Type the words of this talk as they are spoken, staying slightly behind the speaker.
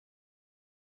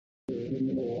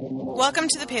Welcome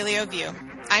to the Paleo View.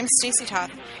 I'm Stacy Toth,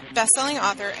 best-selling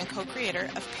author and co-creator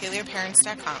of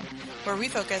PaleoParents.com, where we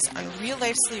focus on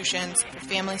real-life solutions for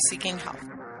families seeking health.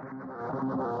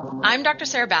 I'm Dr.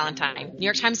 Sarah Ballantyne, New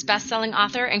York Times best-selling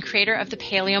author and creator of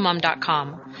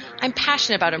thepaleomom.com. I'm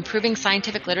passionate about improving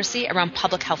scientific literacy around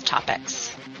public health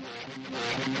topics.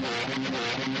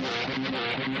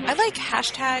 I like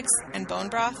hashtags and bone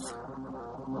broth.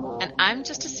 And I'm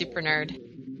just a super nerd.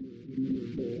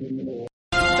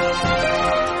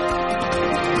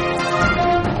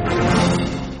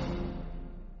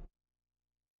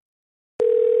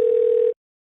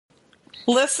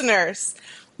 Listeners,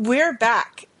 we're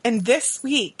back, and this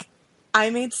week I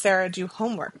made Sarah do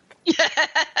homework. And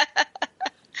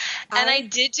I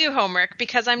did do homework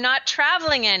because I'm not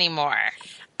traveling anymore.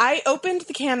 I opened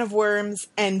the can of worms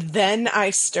and then I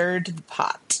stirred the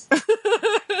pot.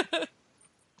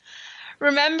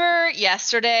 Remember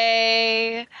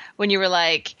yesterday when you were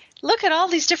like, look at all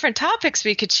these different topics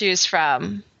we could choose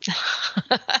from?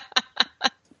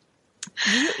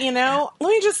 you know, let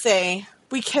me just say,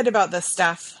 we kid about this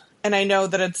stuff, and I know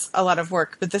that it's a lot of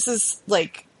work, but this is,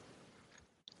 like,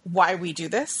 why we do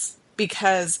this,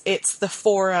 because it's the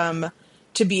forum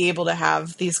to be able to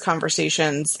have these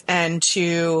conversations and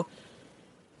to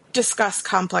discuss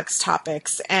complex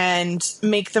topics and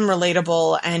make them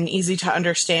relatable and easy to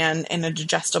understand in a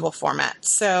digestible format.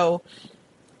 So,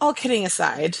 all kidding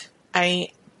aside,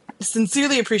 I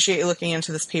sincerely appreciate you looking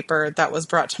into this paper that was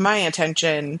brought to my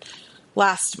attention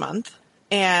last month.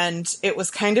 And it was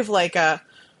kind of like a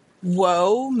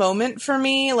whoa moment for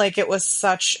me. Like, it was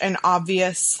such an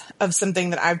obvious of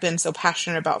something that I've been so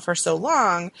passionate about for so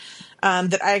long,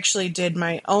 that I actually did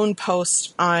my own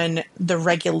post on the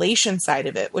regulation side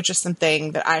of it, which is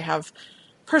something that I have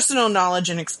personal knowledge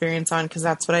and experience on because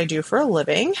that's what I do for a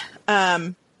living.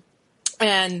 For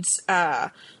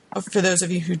those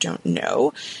of you who don't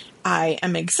know, I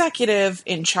am executive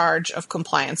in charge of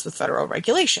compliance with federal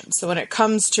regulations. So when it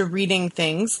comes to reading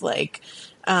things like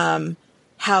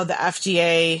how the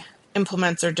FDA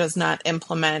implements or does not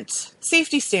implement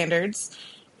safety standards,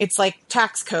 it's like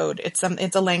tax code. It's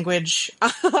a language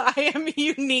I am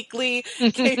uniquely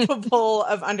capable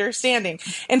of understanding.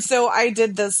 And so I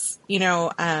did this,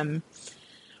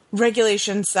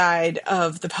 regulation side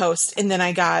of the post, and then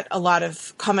I got a lot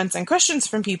of comments and questions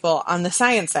from people on the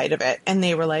science side of it, and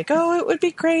they were like, oh, it would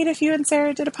be great if you and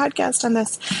Sarah did a podcast on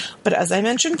this. But as I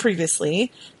mentioned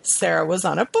previously, Sarah was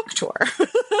on a book tour,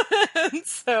 and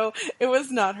so it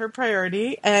was not her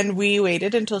priority, and we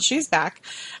waited until she's back.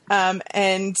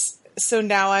 And so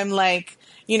now I'm like,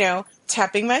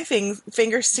 tapping my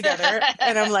fingers together,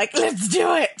 and I'm like, let's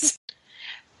do it.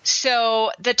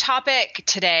 So the topic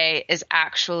today is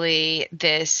actually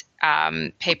this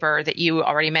paper that you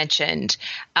already mentioned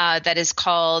that is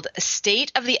called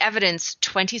State of the Evidence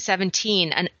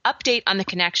 2017, an update on the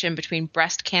connection between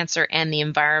breast cancer and the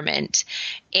environment.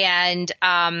 And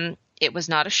it was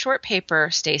not a short paper,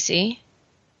 Stacy.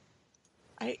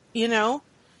 You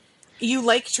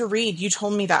like to read. You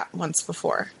told me that once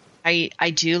before.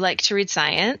 I do like to read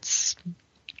science.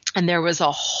 And there was a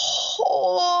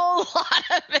whole lot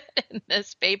of it in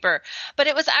this paper. But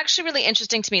it was actually really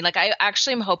interesting to me. Like, I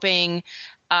actually am hoping,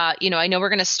 I know we're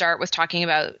going to start with talking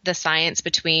about the science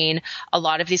between a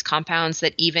lot of these compounds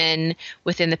that even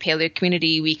within the paleo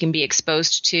community we can be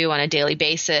exposed to on a daily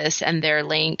basis, and their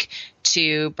link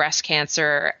to breast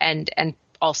cancer and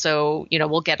also,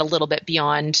 we'll get a little bit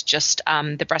beyond just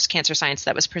the breast cancer science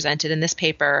that was presented in this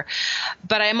paper.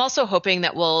 But I'm also hoping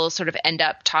that we'll sort of end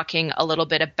up talking a little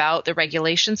bit about the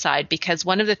regulation side, because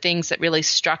one of the things that really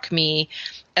struck me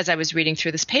as I was reading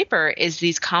through this paper is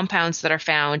these compounds that are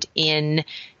found in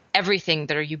everything,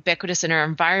 that are ubiquitous in our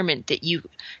environment, that you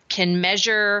can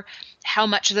measure how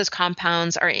much of those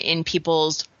compounds are in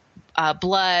people's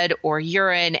blood or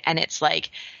urine, and it's like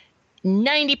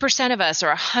 90% of us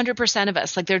or 100% of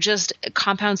us, like, they're just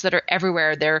compounds that are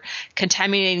everywhere. They're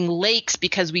contaminating lakes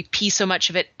because we pee so much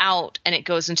of it out and it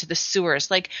goes into the sewers.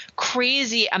 Like,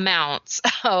 crazy amounts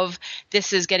of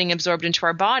this is getting absorbed into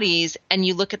our bodies. And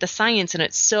you look at the science and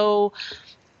it's so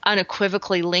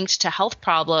unequivocally linked to health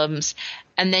problems.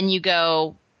 And then you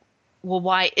go, well,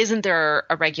 why isn't there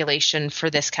a regulation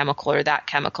for this chemical or that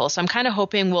chemical? So I'm kind of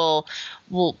hoping we'll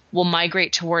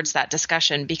migrate towards that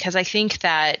discussion, because I think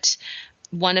that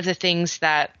one of the things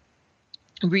that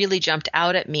really jumped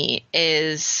out at me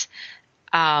is,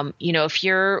 if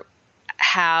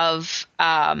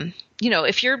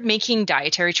you're making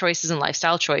dietary choices and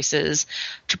lifestyle choices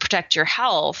to protect your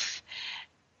health,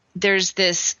 there's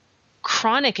this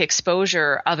chronic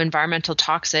exposure of environmental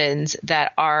toxins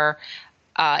that are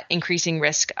increasing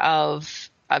risk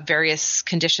of various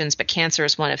conditions, but cancer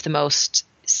is one of the most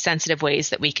sensitive ways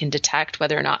that we can detect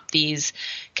whether or not these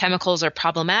chemicals are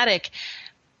problematic.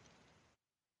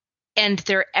 And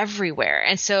they're everywhere.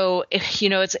 And so,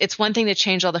 it's one thing to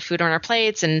change all the food on our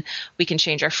plates, and we can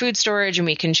change our food storage, and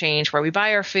we can change where we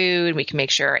buy our food, and we can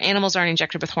make sure our animals aren't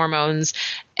injected with hormones,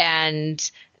 and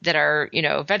that our,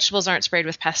 vegetables aren't sprayed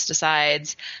with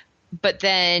pesticides. But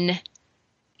then,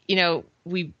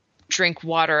 we drink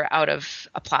water out of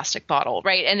a plastic bottle,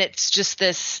 right? And it's just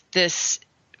this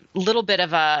little bit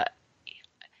of a,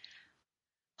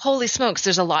 holy smokes,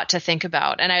 there's a lot to think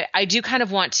about. And I do kind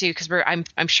of want to, because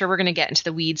I'm sure we're going to get into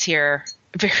the weeds here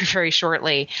very, very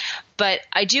shortly. But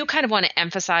I do kind of want to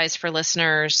emphasize for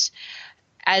listeners,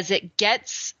 as it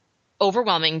gets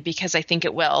overwhelming, because I think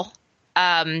it will,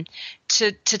 to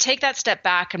take that step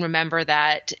back and remember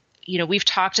that, we've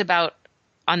talked about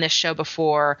on this show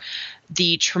before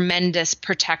the tremendous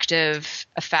protective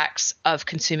effects of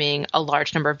consuming a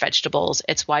large number of vegetables.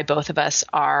 It's why both of us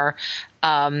are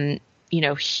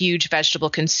huge vegetable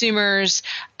consumers,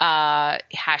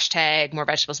 hashtag more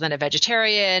vegetables than a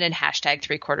vegetarian, and hashtag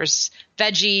 3/4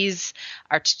 veggies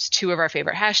are two of our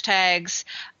favorite hashtags.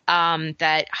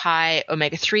 That high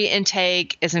omega-3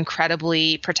 intake is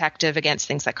incredibly protective against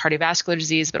things like cardiovascular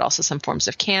disease, but also some forms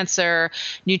of cancer.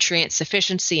 Nutrient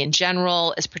sufficiency in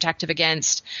general is protective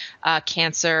against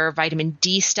cancer. Vitamin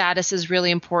D status is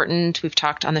really important. We've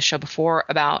talked on the show before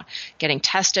about getting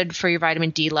tested for your vitamin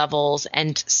D levels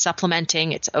and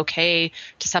supplementing. It's okay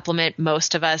to supplement.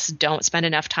 Most of us don't spend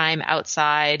enough time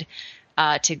outside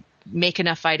to make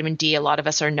enough vitamin D. A lot of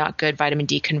us are not good vitamin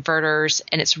D converters,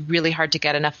 and it's really hard to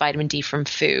get enough vitamin D from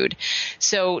food.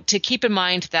 So to keep in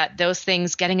mind that those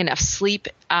things, getting enough sleep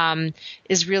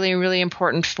is really, really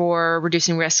important for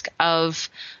reducing risk of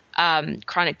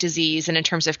chronic disease. And in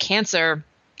terms of cancer,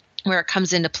 where it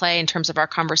comes into play in terms of our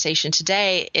conversation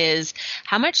today is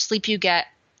how much sleep you get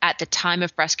at the time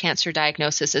of breast cancer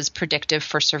diagnosis is predictive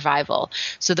for survival.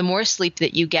 So the more sleep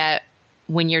that you get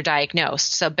when you're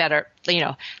diagnosed, so better,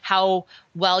 how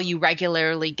well you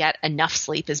regularly get enough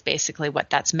sleep is basically what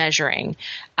that's measuring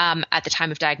at the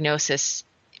time of diagnosis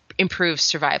improves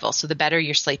survival. So the better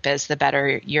your sleep is, the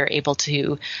better you're able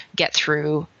to get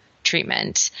through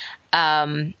treatment.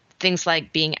 Things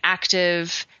like being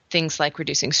active, things like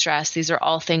reducing stress, these are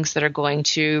all things that are going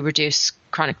to reduce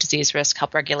chronic disease risk,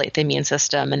 help regulate the immune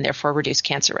system, and therefore reduce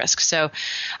cancer risk. So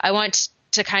I want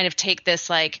to kind of take this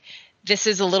this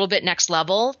is a little bit next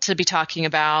level to be talking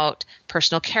about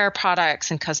personal care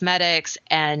products and cosmetics,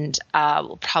 and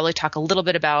we'll probably talk a little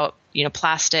bit about,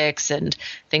 plastics and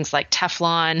things like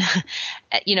Teflon,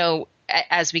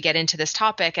 as we get into this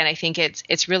topic. And I think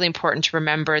it's really important to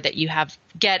remember that you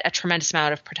get a tremendous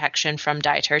amount of protection from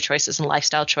dietary choices and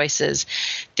lifestyle choices.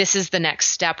 This is the next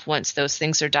step once those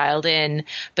things are dialed in,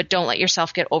 but don't let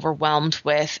yourself get overwhelmed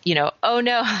with, oh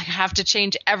no, I have to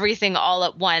change everything all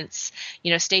at once.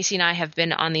 Stacey and I have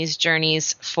been on these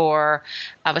journeys for,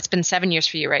 it's been 7 years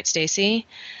for you, right, Stacey?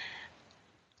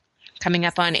 Coming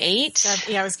up on 8.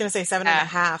 Yeah, I was going to say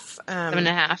 7.5.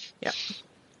 7.5. Yep.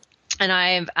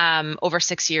 And I'm over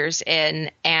 6 years in,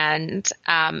 and,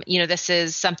 this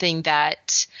is something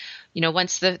that,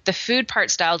 once the food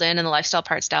part's dialed in and the lifestyle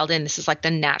part's dialed in, this is like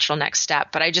the natural next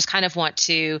step. But I just kind of want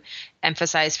to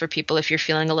emphasize for people, if you're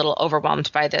feeling a little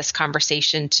overwhelmed by this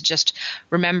conversation, to just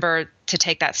remember to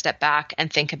take that step back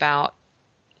and think about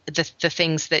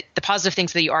the positive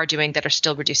things that you are doing that are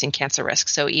still reducing cancer risk.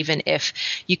 So even if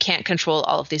you can't control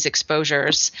all of these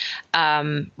exposures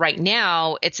right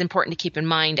now, it's important to keep in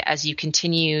mind as you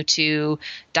continue to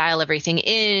dial everything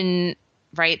in,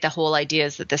 right? The whole idea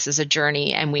is that this is a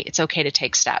journey, and it's okay to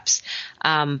take steps.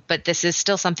 But this is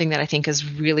still something that I think is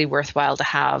really worthwhile to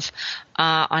have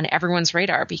on everyone's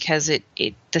radar, because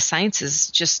the science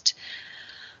is just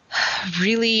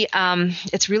really,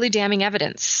 it's really damning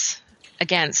evidence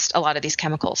against a lot of these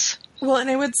chemicals. Well, and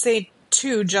I would say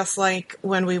too, just like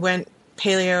when we went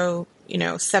paleo,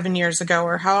 7 years ago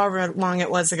or however long it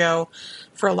was ago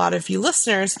for a lot of you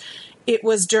listeners, it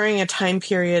was during a time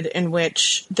period in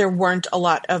which there weren't a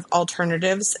lot of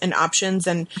alternatives and options,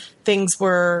 and things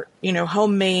were,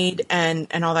 homemade and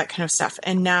all that kind of stuff.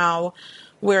 And now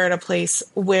we're at a place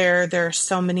where there are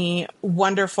so many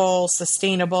wonderful,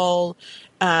 sustainable,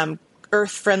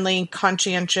 earth-friendly,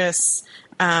 conscientious,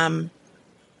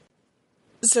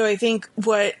 so I think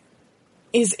what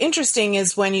is interesting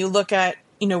is when you look at,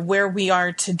 where we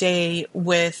are today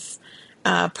with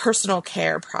personal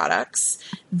care products,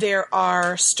 there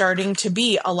are starting to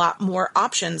be a lot more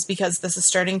options because this is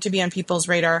starting to be on people's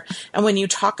radar. And when you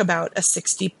talk about a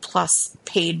 60-plus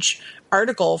page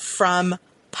article from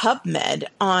PubMed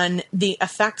on the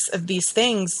effects of these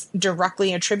things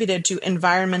directly attributed to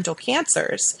environmental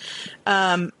cancers,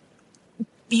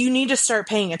 you need to start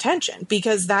paying attention,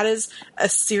 because that is a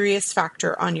serious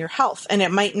factor on your health. And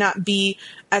it might not be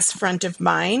as front of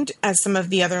mind as some of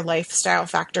the other lifestyle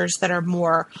factors that are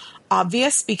more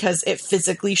obvious, because it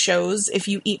physically shows if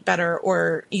you eat better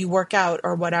or you work out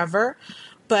or whatever.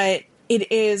 But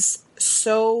it is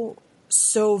so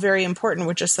very important,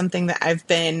 which is something that I've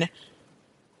been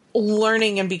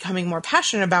learning and becoming more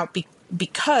passionate about,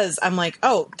 because I'm like,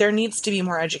 oh, there needs to be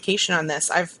more education on this.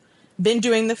 I've been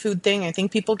doing the food thing. I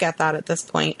think people get that at this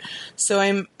point. So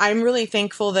I'm really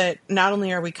thankful that not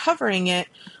only are we covering it,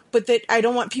 but that I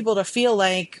don't want people to feel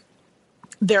like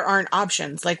there aren't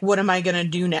options. Like, what am I going to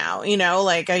do now? You know,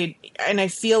 like I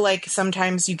feel like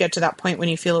sometimes you get to that point when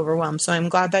you feel overwhelmed. So I'm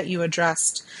glad that you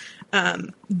addressed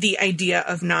the idea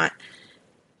of not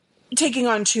taking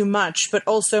on too much, but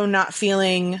also not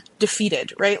feeling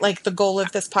defeated, right? Like, the goal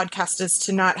of this podcast is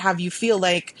to not have you feel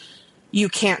like you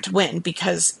can't win,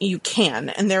 because you can.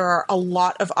 And there are a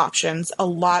lot of options, a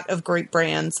lot of great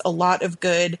brands, a lot of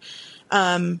good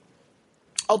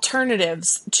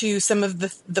alternatives to some of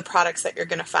the products that you're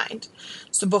going to find.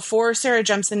 So before Sarah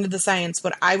jumps into the science,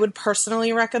 what I would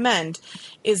personally recommend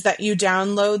is that you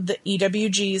download the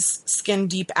EWG's Skin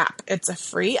Deep app. It's a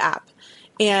free app,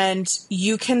 and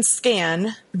you can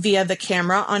scan via the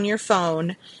camera on your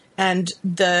phone and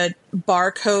the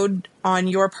barcode on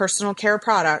your personal care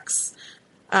products.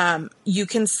 You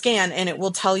can scan, and it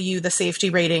will tell you the safety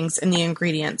ratings and the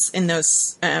ingredients in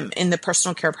those in the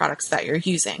personal care products that you're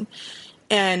using.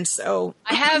 And so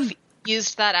I have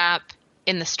used that app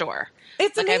in the store.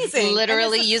 It's amazing. I've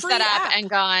literally used that app and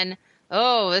gone,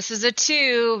 oh, this is a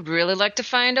 2. Really like to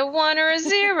find a 1 or a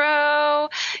 0.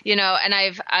 You know, and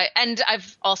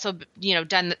I've also, you know,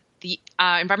 done the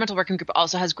Environmental Working Group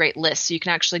also has great lists. So you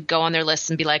can actually go on their lists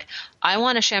and be like, I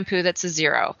want a shampoo that's a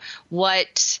 0.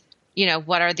 What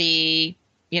are the,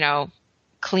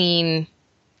 clean,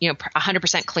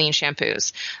 100% clean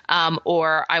shampoos?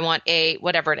 Or I want a,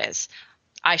 whatever it is,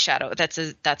 eyeshadow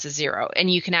that's a 0.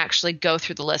 And you can actually go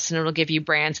through the list, and it'll give you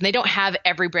brands, and they don't have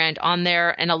every brand on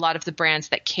there. And a lot of the brands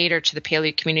that cater to the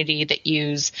paleo community that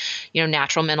use,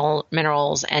 natural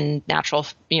minerals and natural,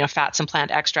 fats and plant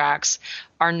extracts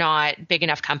are not big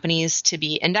enough companies to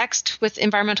be indexed with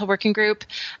Environmental Working Group.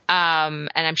 And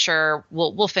I'm sure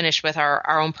we'll finish with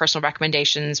our own personal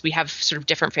recommendations. We have sort of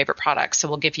different favorite products, so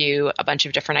we'll give you a bunch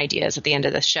of different ideas at the end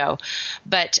of this show.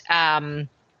 But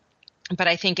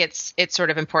I think it's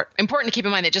sort of important to keep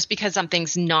in mind that just because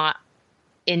something's not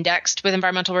indexed with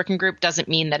Environmental Working Group doesn't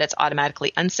mean that it's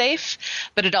automatically unsafe,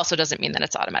 but it also doesn't mean that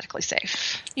it's automatically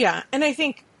safe. Yeah, and I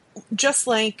think just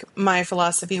like my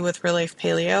philosophy with Real Life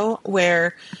Paleo,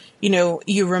 where,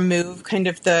 you remove kind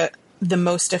of the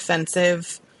most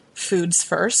offensive foods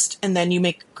first, and then you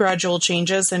make gradual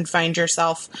changes and find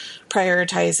yourself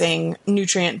prioritizing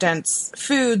nutrient-dense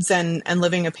foods and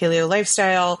living a paleo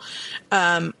lifestyle.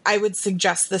 I would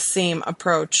suggest the same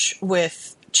approach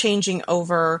with changing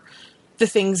over the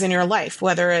things in your life,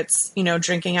 whether it's,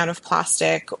 drinking out of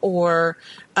plastic or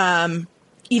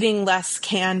eating less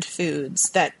canned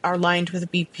foods that are lined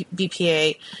with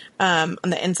BPA on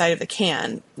the inside of the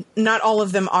can. Not all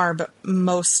of them are, but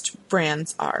most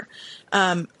brands are.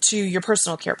 To your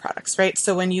personal care products, right?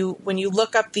 So when you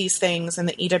look up these things in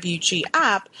the EWG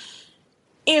app,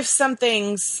 if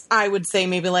something's, I would say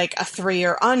maybe like a 3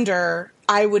 or under,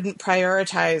 I wouldn't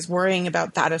prioritize worrying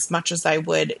about that as much as I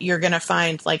would. You're going to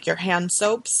find like your hand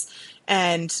soaps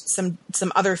and some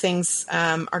other things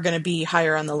are going to be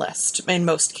higher on the list in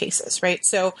most cases, right?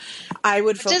 So I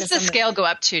would focus. Does the scale go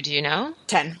up to? Do you know?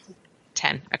 10.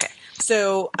 10. Okay.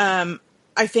 So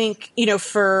I think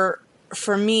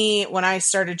for me, when I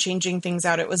started changing things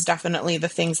out, it was definitely the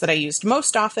things that I used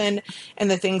most often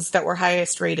and the things that were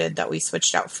highest rated that we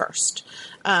switched out first.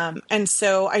 And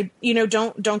so I,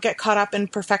 don't get caught up in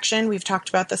perfection. We've talked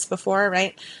about this before,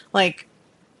 right? Like,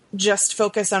 just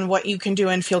focus on what you can do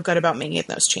and feel good about making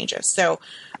those changes. So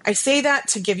I say that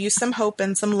to give you some hope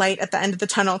and some light at the end of the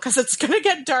tunnel, because it's going to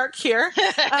get dark here.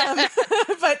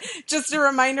 But just a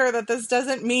reminder that this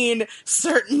doesn't mean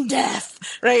certain death,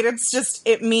 right?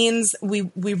 It means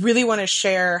we really want to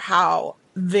share how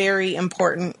very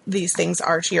important these things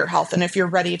are to your health. And if you're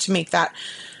ready to make that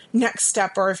next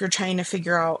step, or if you're trying to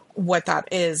figure out what that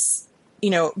is,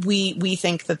 we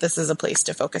think that this is a place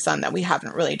to focus on that we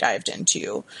haven't really dived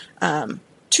into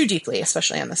too deeply,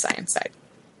 especially on the science side.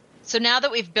 So now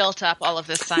that we've built up all of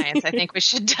this science, I think we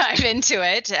should dive into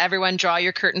it. Everyone draw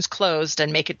your curtains closed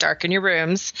and make it dark in your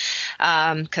rooms,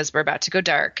 because we're about to go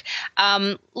dark.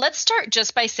 Let's start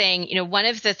just by saying, one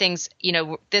of the things,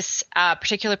 this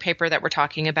particular paper that we're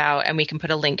talking about, and we can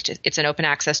put a link to, it's an open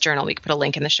access journal. We can put a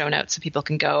link in the show notes so people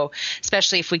can go,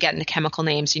 especially if we get into chemical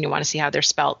names and you want to see how they're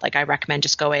spelt. Like, I recommend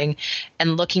just going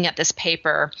and looking at this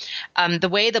paper. The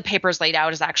way the paper is laid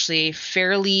out is actually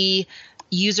fairly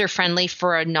user-friendly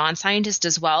for a non-scientist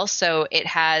as well. So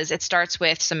it starts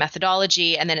with some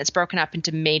methodology, and then it's broken up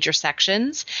into major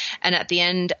sections. And at the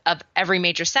end of every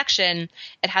major section,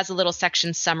 it has a little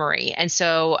section summary. And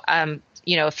so,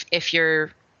 if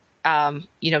you're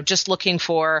just looking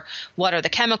for what are the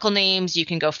chemical names, you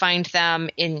can go find them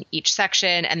in each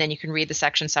section, and then you can read the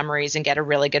section summaries and get a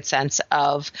really good sense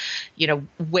of,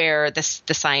 where the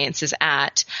science is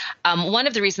at. One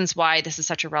of the reasons why this is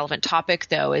such a relevant topic,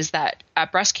 though, is that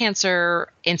breast cancer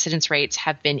incidence rates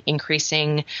have been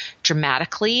increasing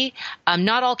dramatically.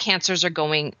 Not all types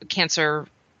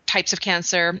of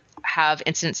cancer have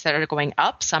incidence that are going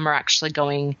up. Some are actually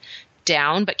going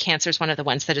down, but cancer is one of the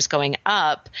ones that is going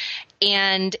up.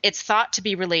 And it's thought to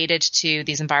be related to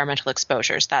these environmental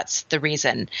exposures. That's the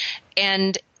reason.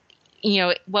 And,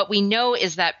 what we know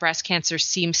is that breast cancer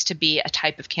seems to be a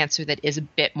type of cancer that is a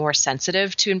bit more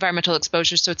sensitive to environmental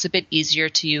exposure. So it's a bit easier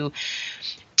to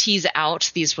tease out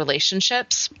these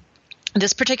relationships.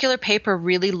 This particular paper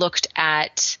really looked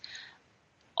at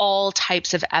all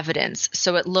types of evidence.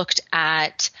 So it looked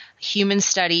at human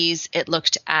studies. It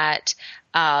looked at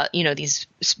these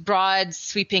broad,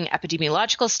 sweeping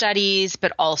epidemiological studies,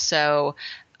 but also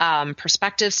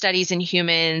prospective studies in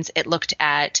humans. It looked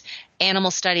at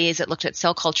animal studies. It looked at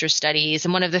cell culture studies.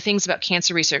 And one of the things about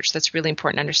cancer research that's really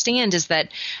important to understand is that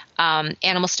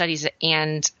animal studies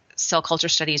and cell culture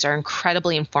studies are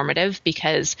incredibly informative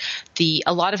because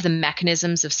a lot of the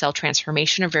mechanisms of cell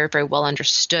transformation are very, very well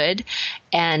understood,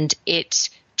 and it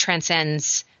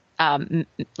transcends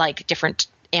different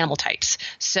animal types.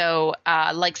 So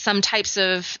like some types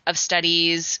of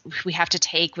studies we have to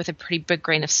take with a pretty big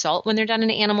grain of salt when they're done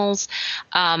in animals.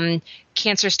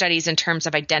 Cancer studies in terms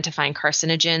of identifying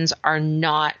carcinogens are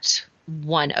not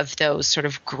one of those sort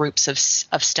of groups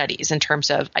of studies in terms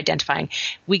of identifying.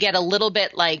 We get a little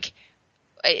bit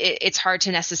it's hard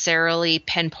to necessarily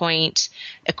pinpoint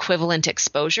equivalent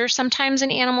exposure sometimes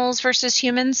in animals versus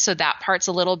humans. So that part's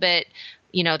a little bit,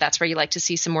 that's where you like to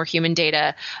see some more human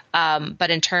data. But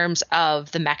in terms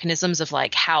of the mechanisms of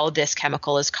how this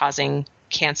chemical is causing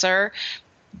cancer,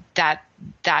 that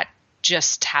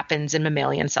just happens in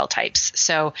mammalian cell types.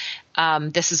 So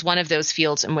this is one of those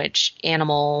fields in which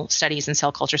animal studies and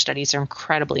cell culture studies are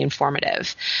incredibly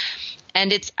informative.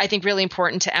 And it's, I think, really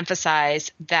important to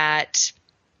emphasize that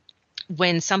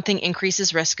when something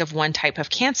increases risk of one type of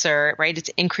cancer, right, it's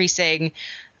increasing.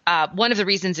 One of the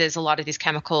reasons is a lot of these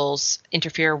chemicals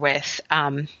interfere with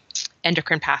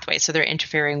endocrine pathways. So they're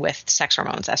interfering with sex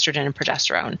hormones, estrogen and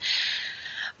progesterone.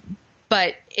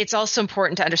 But it's also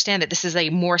important to understand that this is a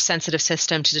more sensitive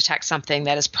system to detect something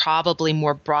that is probably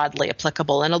more broadly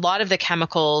applicable. And a lot of the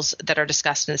chemicals that are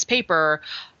discussed in this paper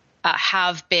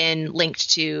have been linked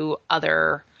to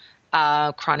other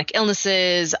chronic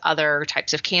illnesses, other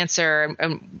types of cancer.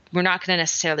 And we're not going to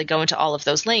necessarily go into all of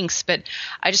those links, but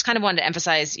I just kind of wanted to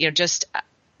emphasize,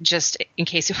 just in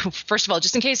case, first of all,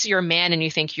 just in case you're a man and you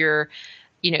think you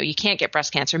can't get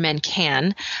breast cancer, men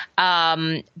can.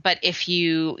 But if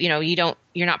you're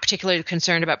not particularly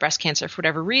concerned about breast cancer for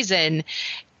whatever reason,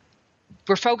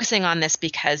 we're focusing on this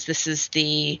because this is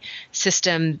the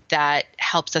system that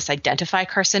helps us identify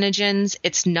carcinogens.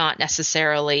 It's not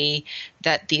necessarily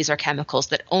that these are chemicals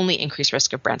that only increase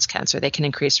risk of breast cancer. They can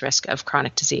increase risk of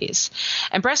chronic disease.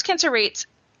 And breast cancer rates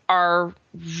are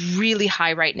really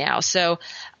high right now. So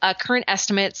current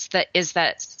estimates that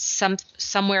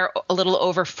somewhere a little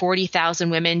over 40,000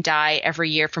 women die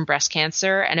every year from breast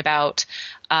cancer, and about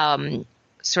 400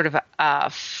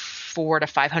 to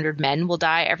 500 men will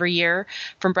die every year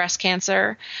from breast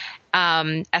cancer.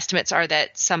 Estimates are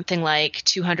that something like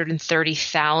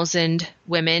 230,000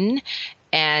 women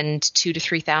and 2,000 to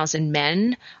 3,000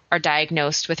 men are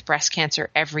diagnosed with breast cancer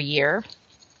every year,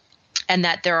 and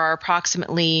that there are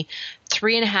approximately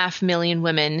 3.5 million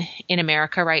women in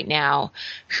America right now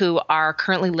who are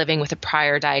currently living with a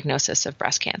prior diagnosis of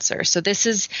breast cancer. So this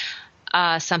is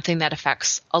something that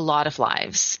affects a lot of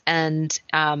lives, and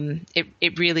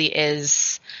it really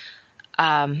is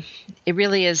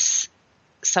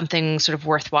something sort of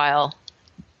worthwhile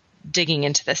digging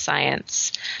into the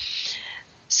science.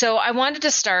 So I wanted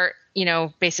to start,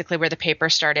 basically where the paper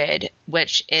started,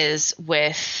 which is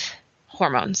with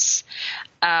hormones.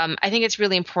 I think it's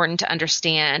really important to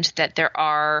understand that there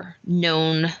are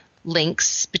known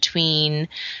links between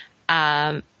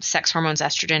sex hormones,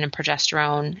 estrogen and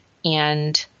progesterone,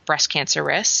 and breast cancer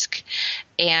risk.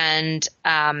 And,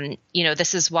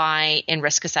 this is why in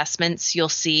risk assessments, you'll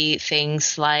see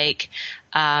things like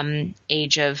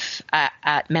age of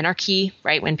menarche,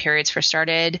 right, when periods first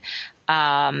started,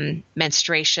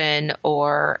 menstruation,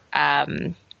 or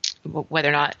whether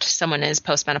or not someone is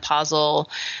postmenopausal,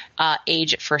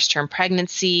 age at first term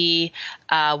pregnancy,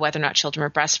 whether or not children were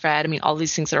breastfed. I mean, all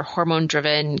these things that are hormone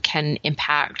driven can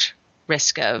impact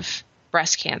risk of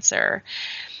breast cancer.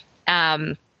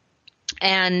 And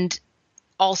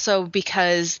also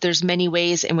because there's many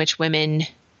ways in which women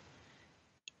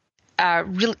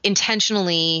really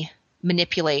intentionally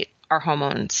manipulate our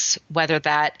hormones, whether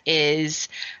that is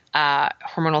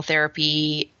hormonal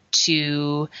therapy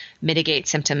to mitigate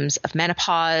symptoms of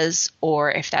menopause,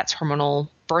 or if that's hormonal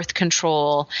birth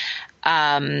control.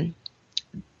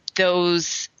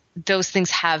 Those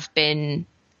things have been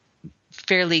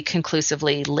fairly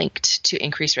conclusively linked to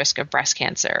increased risk of breast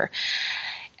cancer,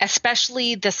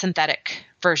 especially the synthetic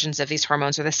versions of these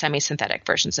hormones or the semi-synthetic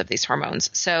versions of these hormones.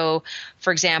 So,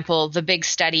 for example, the big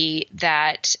study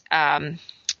that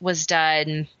was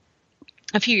done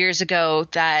a few years ago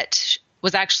that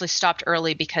was actually stopped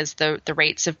early because the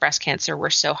rates of breast cancer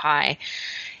were so high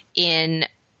in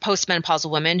postmenopausal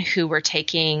women who were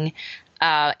taking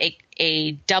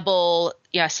a double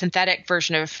synthetic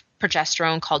version of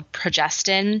progesterone called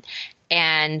progestin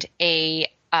and a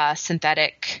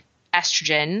synthetic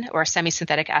estrogen or a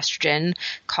semi-synthetic estrogen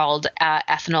called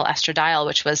ethinyl estradiol,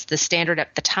 which was the standard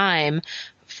at the time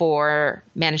for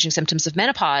managing symptoms of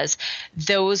menopause.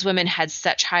 Those women had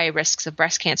such high risks of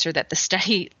breast cancer that the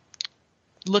study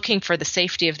looking for the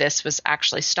safety of this was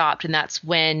actually stopped. And that's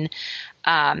when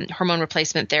hormone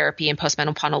replacement therapy in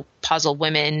postmenopausal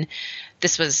women,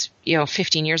 this was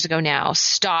 15 years ago now,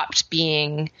 stopped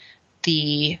being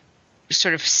the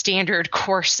sort of standard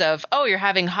course of, oh, you're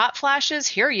having hot flashes,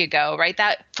 here you go, right?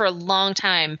 That for a long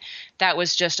time, that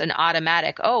was just an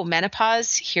automatic, oh,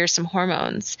 menopause, here's some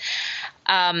hormones.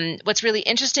 What's really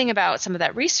interesting about some of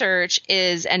that research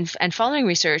is, and following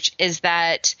research, is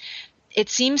that it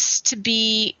seems to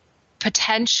be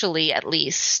potentially, at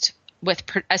least with,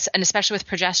 and especially with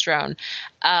progesterone,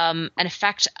 an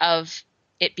effect of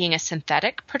it being a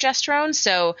synthetic progesterone.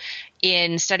 So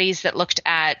in studies that looked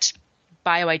at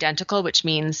bioidentical, which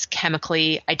means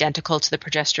chemically identical to the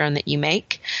progesterone that you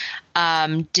make,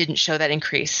 didn't show that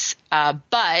increase.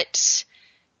 But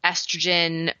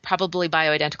estrogen, probably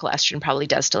bioidentical estrogen, probably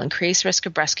does still increase risk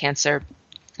of breast cancer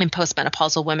in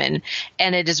postmenopausal women.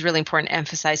 And it is really important to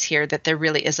emphasize here that there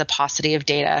really is a paucity of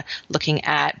data looking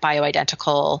at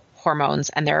bioidentical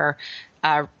hormones and their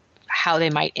how they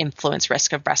might influence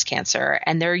risk of breast cancer.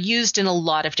 And they're used in a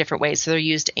lot of different ways. So they're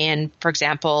used in, for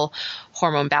example,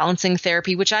 hormone balancing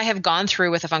therapy, which I have gone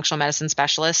through with a functional medicine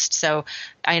specialist. So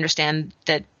I understand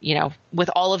that, with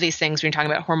all of these things, when you're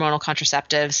talking about hormonal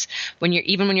contraceptives, when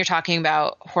you're talking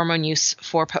about hormone use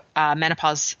for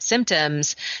menopause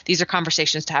symptoms, these are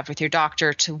conversations to have with your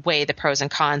doctor to weigh the pros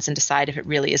and cons and decide if it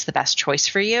really is the best choice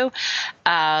for you.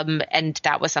 And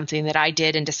that was something that I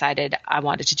did and decided I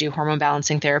wanted to do hormone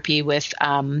balancing therapy with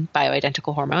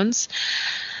bioidentical hormones.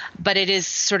 But it is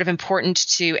sort of important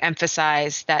to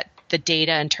emphasize that the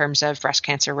data in terms of breast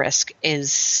cancer risk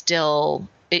is still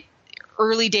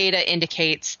early data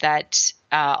indicates that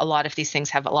a lot of these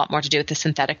things have a lot more to do with the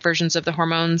synthetic versions of the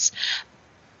hormones,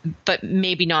 but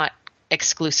maybe not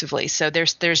exclusively. So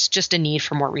there's just a need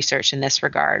for more research in this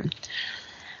regard.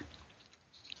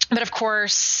 But of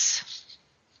course,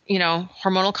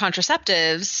 hormonal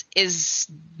contraceptives is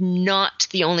not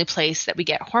the only place that we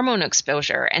get hormone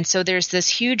exposure. And so there's this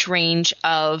huge range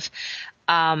of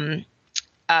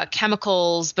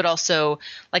chemicals, but also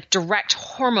like direct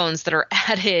hormones that are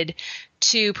added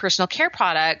to personal care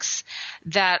products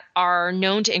that are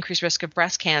known to increase risk of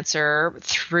breast cancer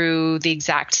through the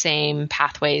exact same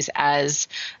pathways as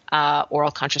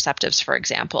oral contraceptives, for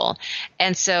example.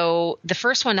 And so the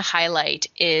first one to highlight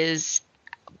is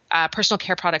personal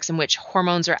care products in which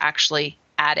hormones are actually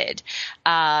added.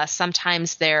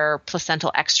 Sometimes they're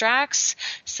placental extracts.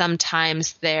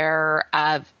 Sometimes they're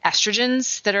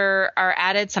estrogens that are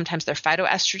added. Sometimes they're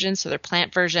phytoestrogens, so they're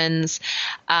plant versions.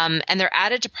 And they're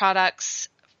added to products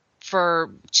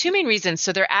for two main reasons.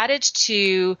 So they're added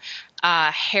to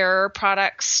hair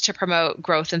products to promote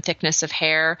growth and thickness of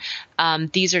hair.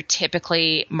 These are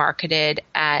typically marketed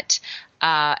at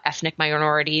ethnic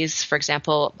minorities, for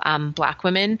example, Black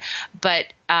women.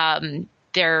 But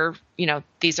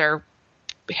these are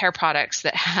hair products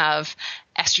that have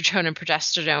estrogen and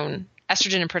progesterone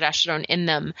estrogen and progesterone in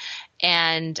them.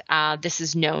 And this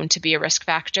is known to be a risk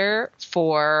factor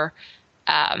for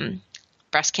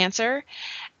breast cancer.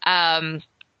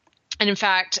 And in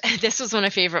fact, this was my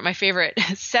favorite.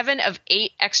 7 of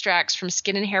 8 extracts from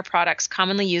skin and hair products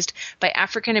commonly used by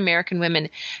African American women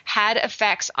had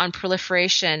effects on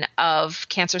proliferation of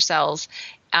cancer cells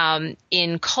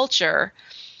in culture.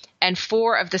 And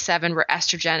 4 of the 7 were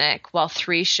estrogenic, while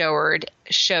 3 showed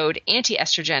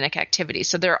anti-estrogenic activity.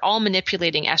 So they're all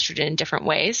manipulating estrogen in different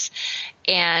ways,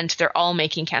 and they're all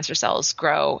making cancer cells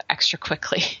grow extra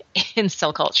quickly in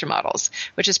cell culture models,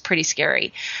 which is pretty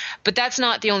scary. But that's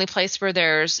not the only place where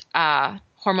there's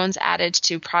hormones added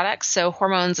to products. So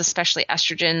hormones, especially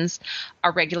estrogens,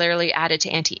 are regularly added to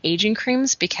anti-aging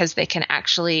creams because they can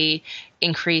actually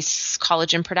increase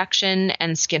collagen production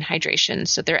and skin hydration.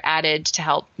 So they're added to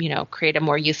help, create a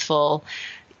more youthful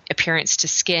appearance to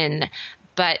skin.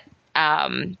 But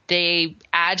they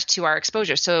add to our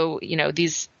exposure. So,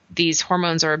 these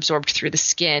hormones are absorbed through the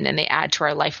skin, and they add to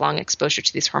our lifelong exposure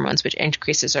to these hormones, which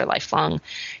increases our lifelong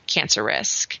cancer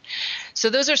risk. So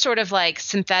those are sort of like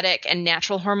synthetic and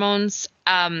natural hormones.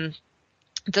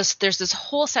 There's this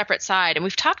whole separate side, and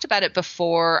we've talked about it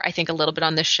before, I think a little bit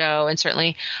on this show, and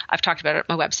certainly I've talked about it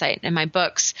on my website and my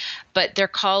books, but they're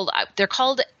called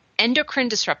endocrine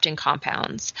disrupting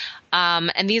compounds.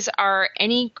 And these are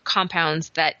any compounds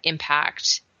that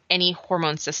impact any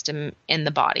hormone system in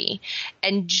the body.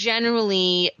 And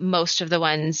generally, most of the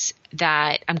ones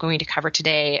that I'm going to cover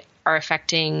today are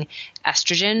affecting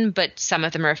estrogen, but some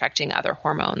of them are affecting other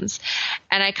hormones.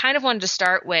 And I kind of wanted to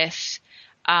start with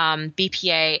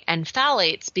BPA and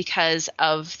phthalates because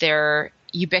of their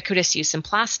ubiquitous use in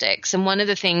plastics. And one of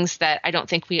the things that I don't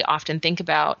think we often think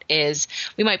about is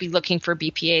we might be looking for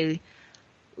BPA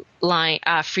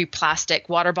free plastic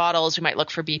water bottles. We might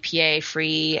look for BPA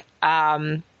free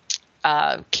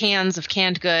cans of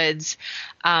canned goods.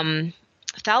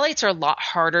 Phthalates are a lot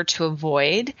harder to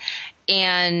avoid,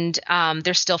 and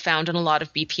they're still found in a lot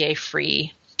of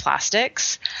BPA-free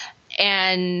plastics,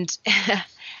 and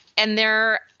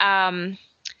they're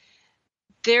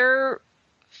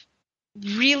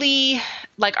really,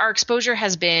 like, our exposure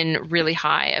has been really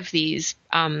high of these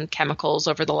chemicals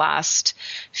over the last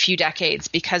few decades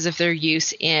because of their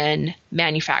use in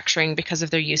manufacturing, because of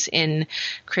their use in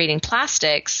creating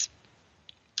plastics.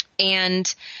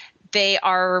 And they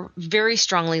are very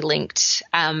strongly linked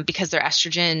because they're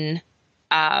estrogen.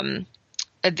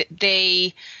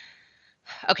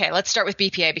 Okay, let's start with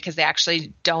BPA because they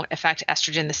actually don't affect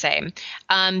estrogen the same.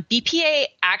 BPA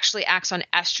actually acts on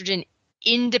estrogen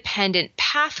independent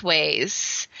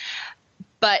pathways,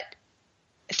 but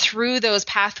through those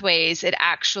pathways, it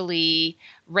actually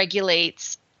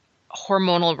regulates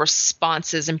hormonal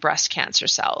responses in breast cancer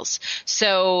cells.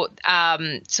 So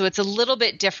it's a little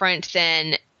bit different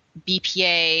than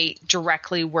BPA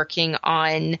directly working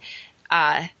on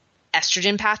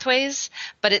estrogen pathways,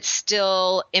 but it's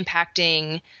still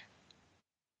impacting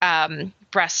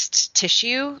breast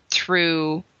tissue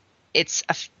through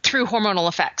hormonal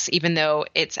effects, even though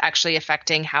it's actually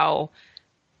affecting how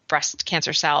breast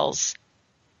cancer cells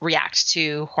react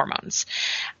to hormones.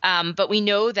 But we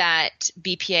know that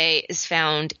BPA is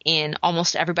found in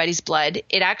almost everybody's blood.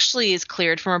 It actually is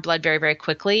cleared from our blood very, very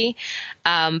quickly.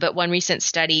 But one recent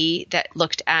study that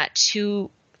looked at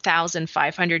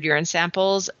 2,500 urine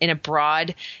samples in a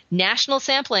broad national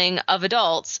sampling of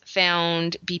adults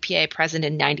found BPA present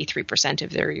in 93%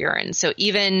 of their urine. So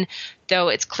even though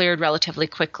it's cleared relatively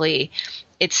quickly,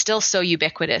 it's still so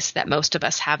ubiquitous that most of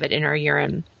us have it in our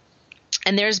urine.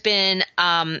 And there's been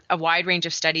a wide range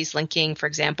of studies linking, for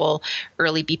example,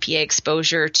 early BPA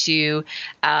exposure to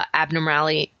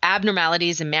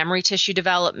abnormalities in mammary tissue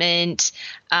development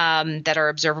that are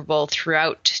observable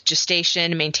throughout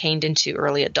gestation, maintained into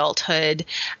early adulthood.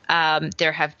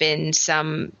 There have been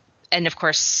some, and of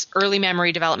course, early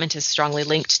mammary development is strongly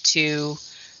linked to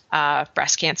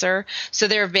breast cancer. So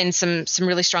there have been some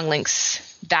really strong links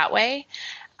that way.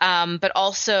 But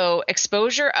also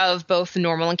exposure of both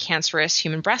normal and cancerous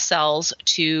human breast cells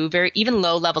to even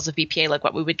low levels of BPA, like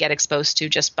what we would get exposed to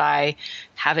just by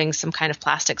having some kind of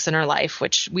plastics in our life,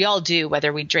 which we all do,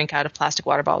 whether we drink out of plastic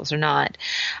water bottles or not,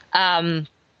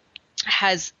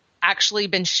 has actually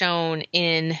been shown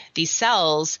in these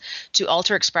cells to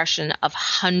alter expression of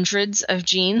hundreds of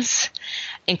genes,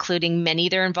 including many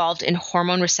that are involved in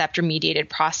hormone receptor mediated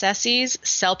processes,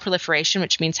 cell proliferation,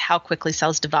 which means how quickly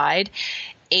cells divide,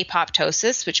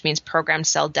 apoptosis, which means programmed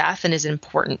cell death and is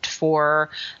important for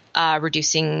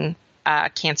reducing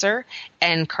cancer,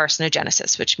 and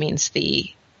carcinogenesis, which means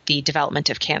the development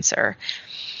of cancer.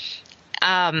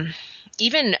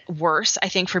 even worse, I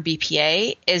think, for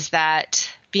BPA is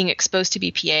that being exposed to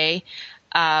BPA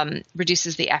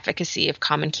reduces the efficacy of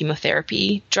common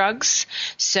chemotherapy drugs.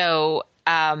 So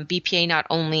BPA not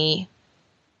only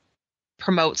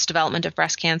promotes development of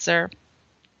breast cancer,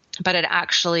 but it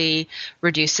actually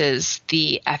reduces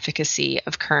the efficacy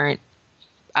of current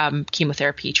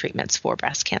chemotherapy treatments for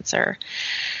breast cancer.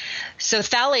 So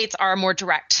phthalates are a more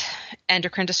direct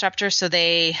endocrine disruptor. So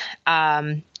they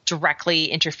directly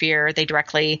interfere. They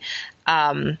directly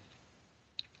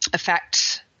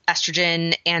affect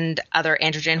estrogen and other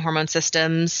androgen hormone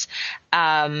systems.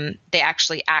 They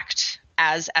actually act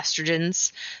as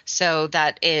estrogens. So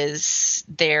that is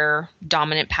their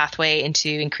dominant pathway into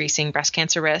increasing breast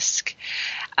cancer risk.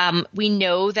 We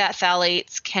know that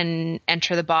phthalates can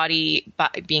enter the body by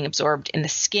being absorbed in the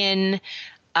skin,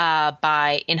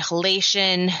 by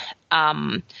inhalation.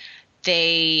 And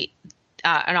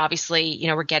obviously,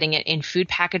 we're getting it in food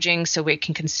packaging so we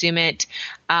can consume it.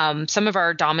 Some of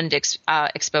our dominant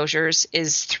exposures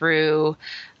is through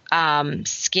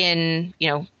skin,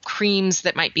 creams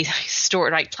that might be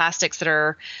stored, like plastics that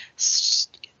are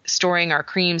storing our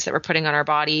creams that we're putting on our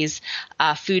bodies.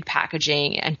 Food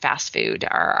packaging and fast food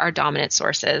are our dominant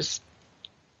sources.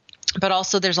 But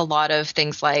also there's a lot of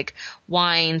things like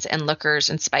wines and liquors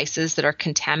and spices that are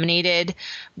contaminated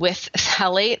with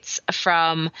phthalates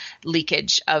from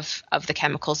leakage of the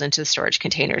chemicals into the storage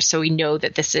containers. So we know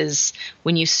that this is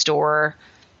when you store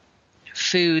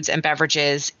foods and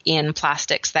beverages in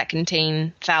plastics that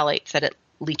contain phthalates, that it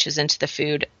leaches into the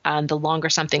food. The longer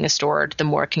something is stored, the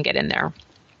more it can get in there.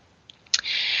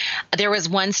 There was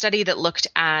one study that looked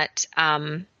at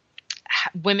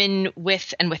women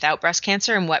with and without breast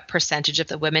cancer and what percentage of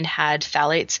the women had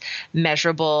phthalates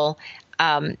measurable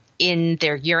in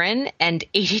their urine, and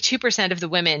 82% of the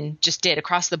women just did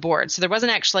across the board. So there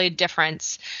wasn't actually a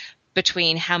difference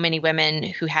between how many women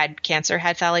who had cancer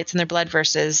had phthalates in their blood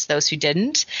versus those who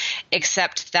didn't,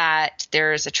 except that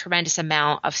there's a tremendous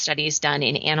amount of studies done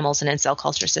in animals and in cell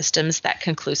culture systems that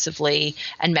conclusively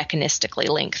and mechanistically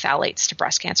link phthalates to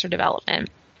breast cancer development.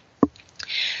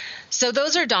 So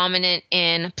those are dominant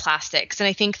in plastics, and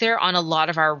I think they're on a lot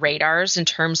of our radars in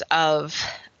terms of,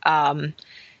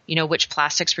 which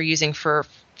plastics we're using for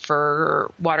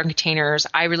water containers.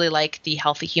 I really like the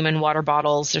Healthy Human water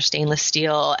bottles. They're stainless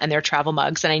steel and they're travel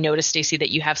mugs. And I noticed, Stacey, that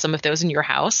you have some of those in your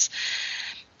house.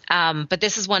 But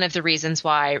this is one of the reasons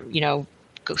why,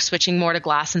 switching more to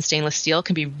glass and stainless steel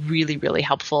can be really, really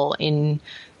helpful in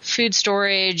food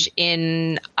storage,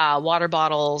 in water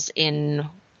bottles, in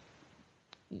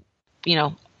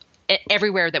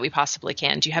everywhere that we possibly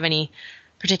can. Do you have any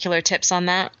particular tips on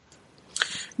that?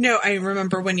 No, I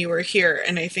remember when you were here,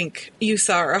 and I think you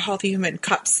saw our Healthy Human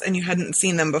cups, and you hadn't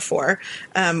seen them before,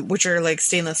 which are like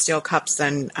stainless steel cups,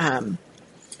 and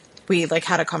we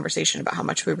had a conversation about how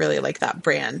much we really like that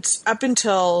brand. Up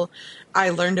until I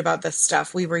learned about this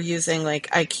stuff, we were using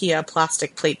IKEA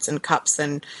plastic plates and cups,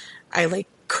 and I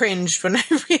cringed when I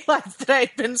realized that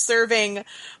I'd been serving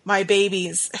my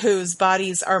babies whose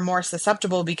bodies are more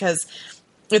susceptible because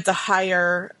it's a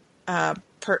higher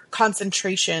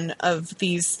concentration of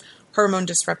these hormone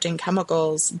disrupting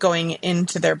chemicals going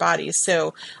into their bodies.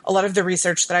 So a lot of the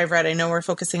research that I've read, I know we're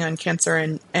focusing on cancer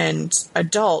and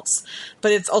adults,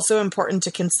 but it's also important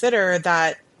to consider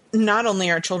that not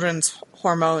only are children's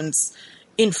hormones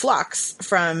in flux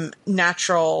from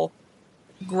natural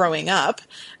growing up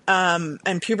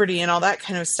and puberty and all that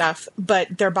kind of stuff,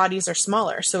 but their bodies are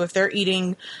smaller. So if they're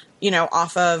eating,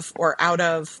 off of or out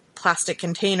of plastic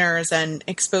containers and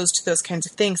exposed to those kinds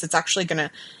of things, it's actually going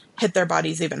to hit their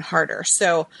bodies even harder.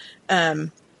 So I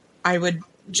would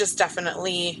just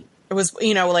definitely, it was,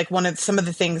 one of some of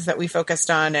the things that we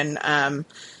focused on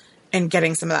and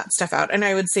getting some of that stuff out. And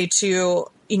I would say too,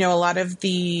 a lot of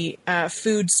the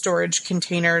food storage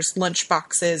containers, lunch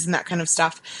boxes and that kind of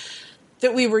stuff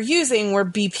that we were using were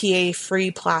BPA-free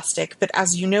plastic. But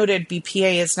as you noted,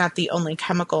 BPA is not the only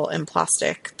chemical in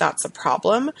plastic that's a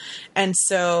problem. And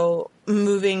so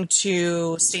moving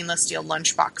to stainless steel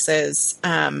lunch boxes.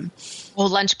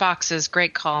 Lunch boxes,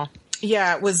 great call.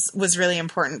 Yeah, it was really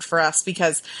important for us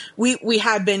because we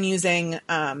had been using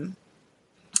a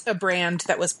brand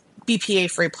that was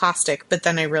BPA-free plastic, but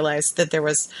then I realized that there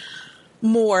was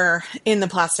more in the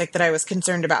plastic that I was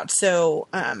concerned about. So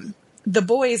the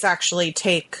boys actually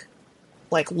take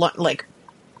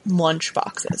lunch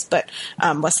boxes, but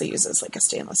Wesley uses a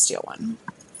stainless steel one.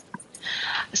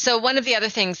 So one of the other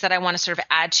things that I want to sort of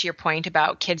add to your point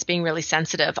about kids being really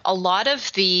sensitive, a lot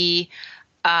of the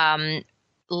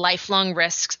lifelong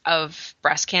risks of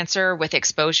breast cancer with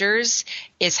exposures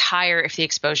is higher if the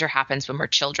exposure happens when we're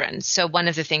children. So one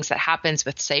of the things that happens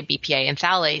with, say, BPA and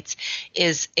phthalates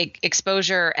is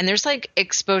exposure, and there's like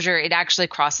exposure, it actually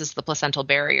crosses the placental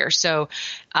barrier. So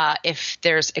if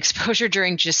there's exposure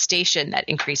during gestation, that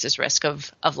increases risk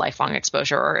of lifelong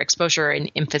exposure or exposure in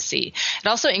infancy. It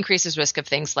also increases risk of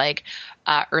things like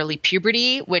early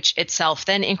puberty, which itself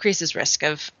then increases risk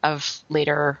of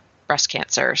later breast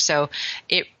cancer. So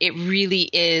it really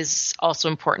is also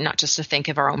important not just to think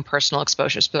of our own personal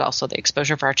exposures, but also the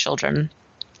exposure of our children,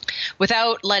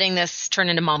 without letting this turn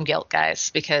into mom guilt, guys,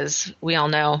 because we all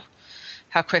know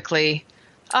how quickly,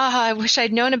 I wish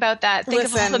I'd known about that. Think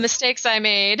of all the mistakes I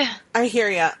made. I hear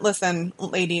ya. Listen,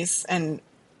 ladies and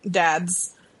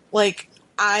dads, like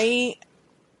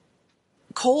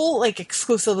Cole like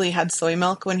exclusively had soy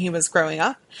milk when he was growing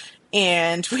up.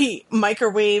 And we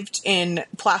microwaved in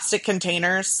plastic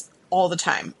containers all the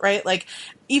time, right? Like,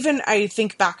 even I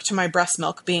think back to my breast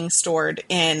milk being stored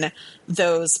in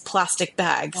those plastic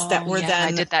bags that were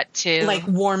then I did that too. Like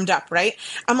warmed up, right?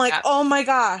 I'm like, oh my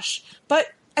gosh. But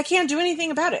I can't do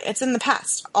anything about it. It's in the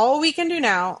past. All we can do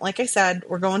now, like I said,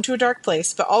 we're going to a dark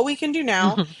place, but all we can do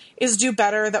now is do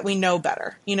better that we know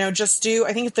better. You know, just do,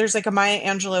 I think there's like a Maya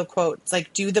Angelou quote. It's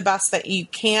like, do the best that you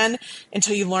can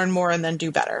until you learn more and then do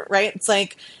better, right? It's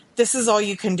like, this is all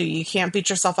you can do. You can't beat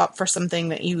yourself up for something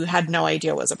that you had no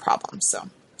idea was a problem. So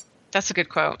that's a good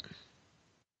quote.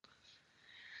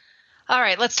 All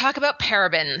right, let's talk about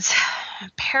parabens.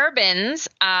 Parabens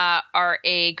are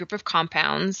a group of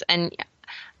compounds, and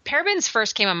parabens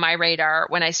first came on my radar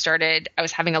when I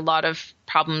was having a lot of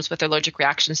problems with allergic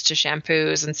reactions to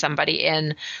shampoos, and somebody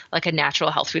in like a natural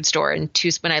health food store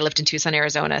when I lived in Tucson,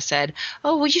 Arizona said,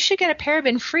 oh, well, you should get a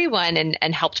paraben-free one,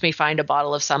 and helped me find a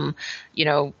bottle of some,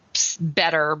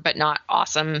 better but not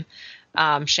awesome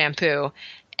shampoo.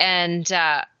 And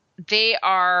they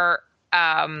are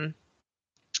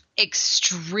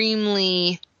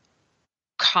extremely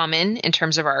common in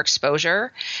terms of our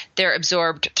exposure. They're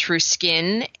absorbed through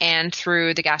skin and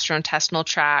through the gastrointestinal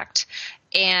tract.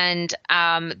 And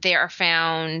they are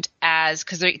found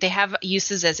because they have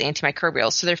uses as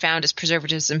antimicrobials. So they're found as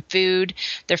preservatives in food,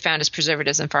 they're found as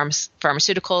preservatives in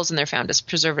pharmaceuticals, and they're found as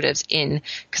preservatives in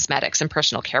cosmetics and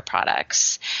personal care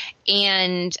products.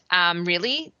 And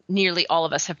really, nearly all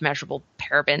of us have measurable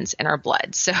parabens in our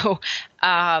blood. So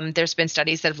there's been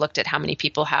studies that have looked at how many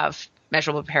people have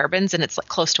measurable parabens, and it's like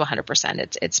close to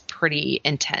 100%. It's pretty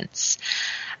intense.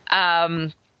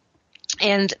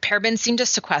 And parabens seem to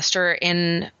sequester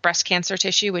in breast cancer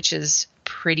tissue, which is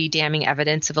pretty damning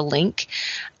evidence of a link.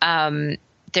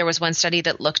 There was one study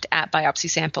that looked at biopsy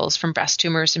samples from breast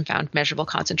tumors and found measurable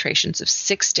concentrations of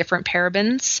 6 different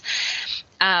parabens.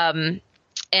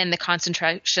 And the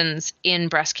concentrations in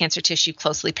breast cancer tissue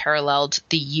closely paralleled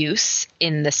the use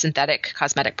in the synthetic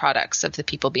cosmetic products of the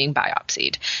people being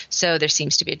biopsied. So there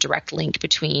seems to be a direct link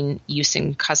between use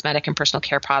in cosmetic and personal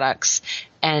care products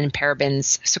and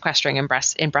parabens sequestering in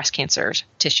breast cancer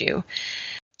tissue.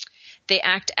 They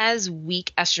act as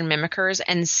weak estrogen mimickers,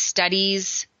 and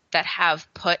studies that have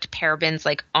put parabens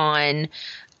like on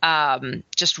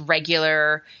just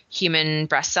regular human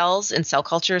breast cells in cell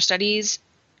culture studies,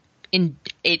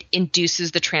 it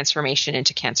induces the transformation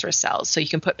into cancerous cells. So you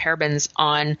can put parabens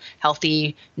on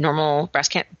healthy, normal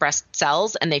breast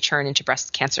cells, and they turn into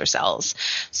breast cancer cells.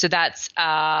 So that's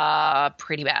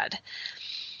pretty bad.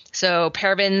 So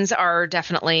parabens are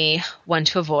definitely one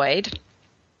to avoid.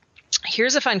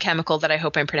 Here's a fun chemical that I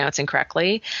hope I'm pronouncing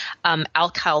correctly.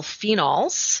 Alkyl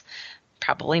phenols.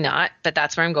 Probably not, but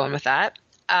that's where I'm going with that.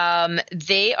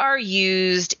 They are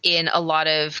used in a lot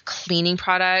of cleaning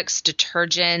products,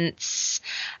 detergents.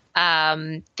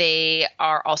 They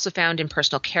are also found in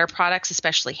personal care products,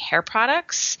 especially hair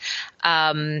products.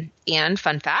 And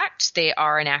fun fact, they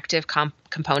are an active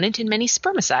component in many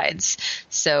spermicides.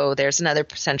 So there's another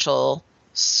potential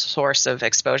source of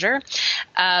exposure.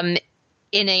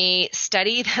 In a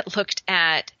study that looked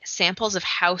at samples of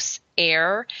house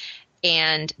air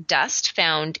and dust,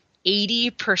 found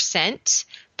 80%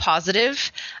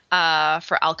 positive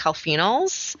for alkyl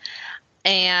phenols,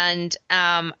 and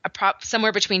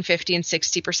somewhere between 50 and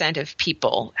 60% of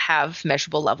people have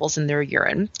measurable levels in their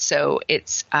urine. So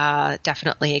it's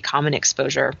definitely a common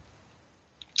exposure.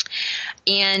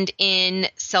 And in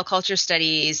cell culture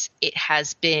studies, it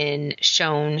has been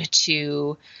shown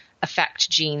to affect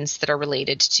genes that are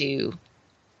related to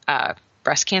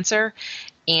breast cancer,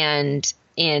 and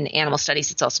in animal studies,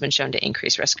 it's also been shown to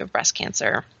increase risk of breast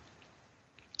cancer.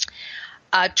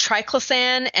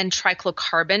 Triclosan and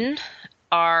triclocarbon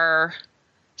are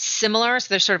similar. So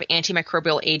they're sort of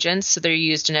antimicrobial agents. So they're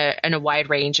used in a wide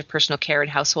range of personal care and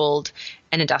household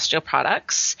and industrial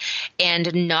products.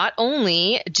 And not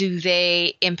only do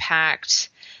they impact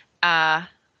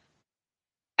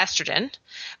estrogen,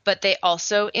 but they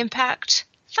also impact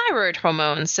thyroid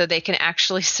hormones. So they can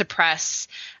actually suppress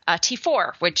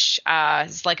T4, which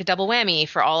is like a double whammy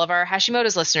for all of our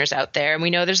Hashimoto's listeners out there. And we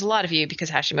know there's a lot of you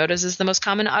because Hashimoto's is the most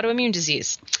common autoimmune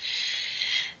disease.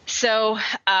 So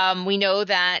we know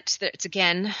that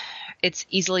it's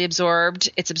easily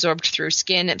absorbed. It's absorbed through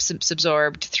skin. It's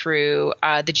absorbed through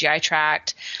the GI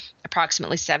tract.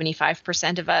 Approximately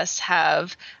 75% of us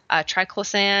have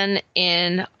triclosan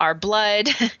in our blood,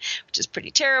 which is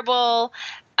pretty terrible.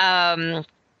 And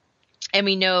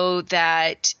we know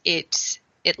that it,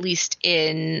 at least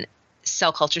in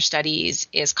cell culture studies,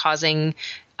 is causing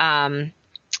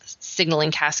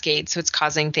signaling cascades. So it's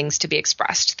causing things to be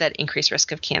expressed that increase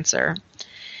risk of cancer.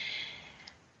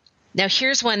 Now,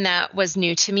 here's one that was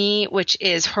new to me, which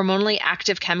is hormonally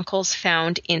active chemicals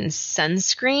found in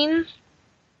sunscreen.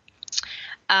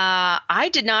 I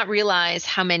did not realize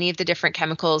how many of the different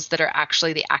chemicals that are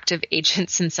actually the active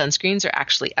agents in sunscreens are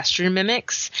actually estrogen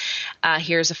mimics.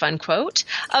 Here's a fun quote.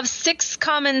 Of 6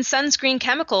 common sunscreen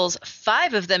chemicals,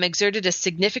 5 of them exerted a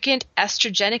significant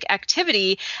estrogenic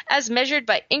activity as measured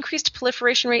by increased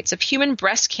proliferation rates of human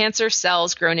breast cancer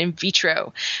cells grown in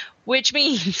vitro, which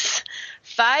means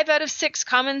 5 out of 6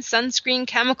 common sunscreen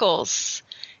chemicals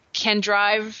can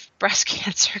drive breast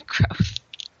cancer growth.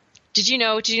 Did you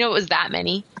know it was that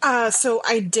many? So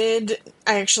I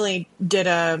actually did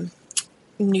a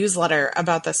newsletter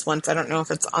about this once. I don't know if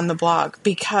it's on the blog,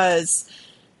 because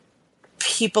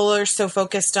people are so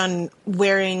focused on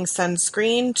wearing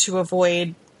sunscreen to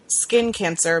avoid skin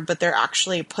cancer, but they're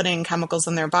actually putting chemicals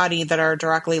in their body that are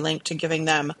directly linked to giving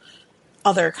them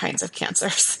other kinds of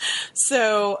cancers.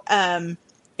 So,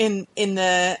 in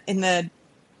the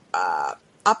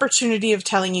opportunity of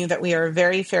telling you that we are a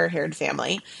very fair-haired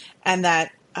family and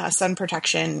that sun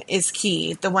protection is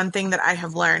key, the one thing that I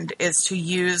have learned is to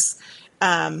use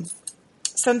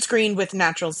sunscreen with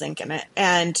natural zinc in it.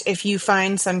 And if you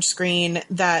find sunscreen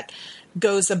that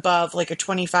goes above like a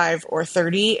 25 or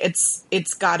 30,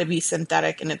 it's got to be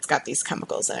synthetic and it's got these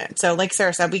chemicals in it. So like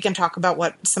Sarah said, we can talk about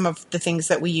what some of the things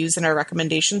that we use in our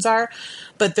recommendations are,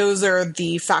 but those are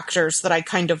the factors that I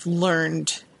kind of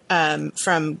learned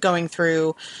from going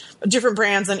through different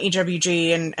brands on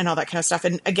EWG and all that kind of stuff.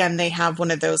 And again, they have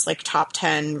one of those like top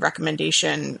 10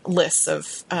 recommendation lists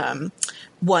of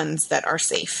ones that are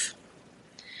safe.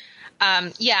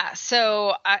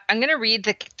 So I'm going to read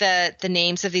the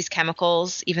names of these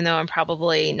chemicals, even though I'm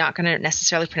probably not going to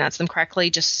necessarily pronounce them correctly,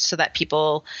 just so that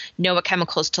people know what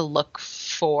chemicals to look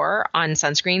for on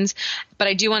sunscreens. But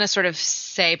I do want to sort of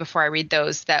say before I read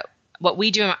those that what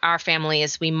we do in our family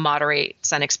is we moderate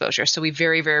sun exposure. So we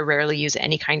very, very rarely use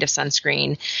any kind of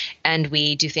sunscreen. And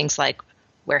we do things like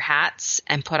wear hats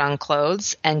and put on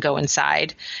clothes and go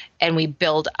inside. And we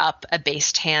build up a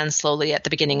base tan slowly at the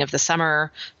beginning of the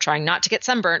summer, trying not to get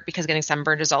sunburnt because getting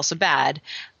sunburned is also bad.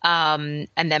 And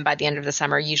then by the end of the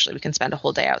summer, usually we can spend a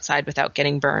whole day outside without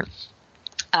getting burnt.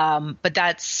 But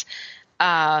that's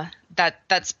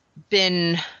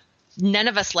been... None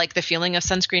of us like the feeling of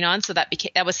sunscreen on, so that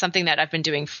was something that I've been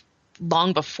doing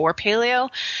long before paleo,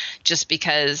 just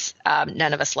because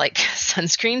none of us like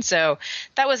sunscreen. So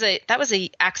that was a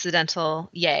accidental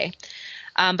yay.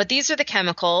 But these are the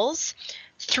chemicals: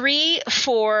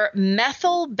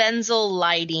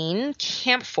 3,4-methylbenzylidene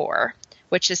camphor,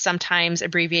 which is sometimes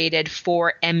abbreviated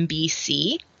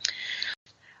 4-MBC.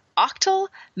 Octyl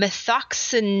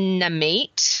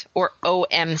methoxynamate, or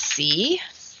OMC.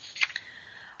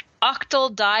 Octyl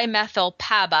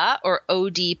dimethylpaba, or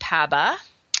ODPABA,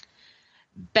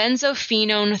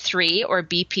 benzophenone 3, or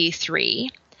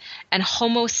BP3, and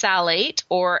homosalate,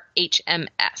 or HMS.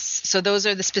 So those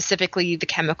are specifically the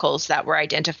chemicals that were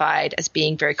identified as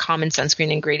being very common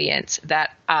sunscreen ingredients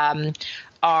that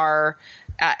are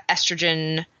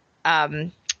estrogen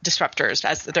disruptors,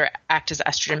 as they act as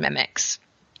estrogen mimics.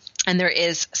 And there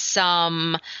is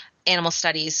some animal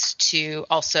studies to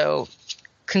also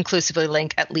conclusively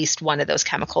link at least one of those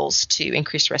chemicals to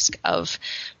increased risk of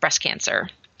breast cancer.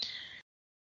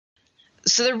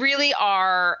 So there really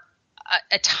are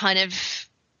a ton of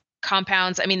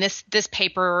compounds. I mean, this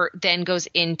paper then goes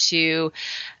into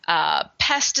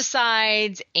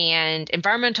pesticides and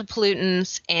environmental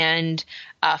pollutants and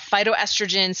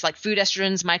phytoestrogens like food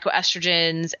estrogens,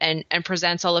 mycoestrogens, and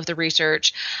presents all of the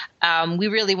research. We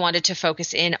really wanted to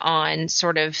focus in on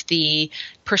sort of the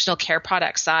personal care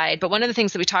product side. But one of the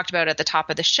things that we talked about at the top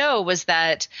of the show was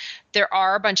that there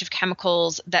are a bunch of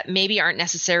chemicals that maybe aren't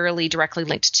necessarily directly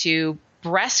linked to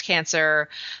breast cancer,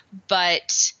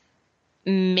 but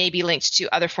maybe linked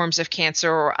to other forms of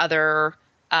cancer or other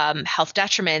health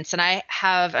detriments. And I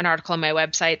have an article on my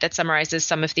website that summarizes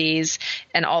some of these,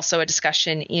 and also a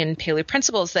discussion in Paleo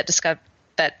Principles that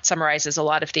summarizes a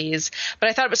lot of these. But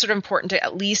I thought it was sort of important to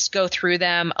at least go through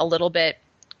them a little bit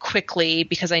quickly,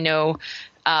 because I know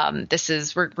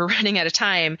we're running out of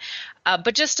time.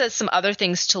 But just as some other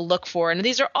things to look for, and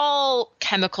these are all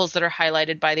chemicals that are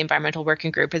highlighted by the Environmental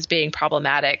Working Group as being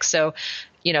problematic. So,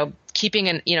 using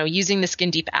the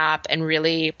Skin Deep app and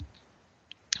really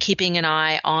keeping an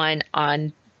eye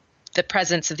on the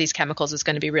presence of these chemicals is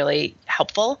going to be really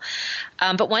helpful.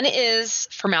 But one is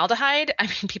formaldehyde. I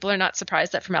mean, people are not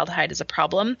surprised that formaldehyde is a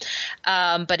problem,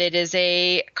 but it is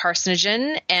a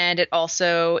carcinogen, and it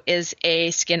also is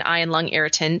a skin, eye, and lung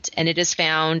irritant, and it is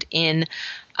found in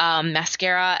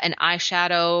mascara and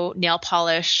eyeshadow, nail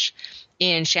polish,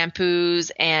 in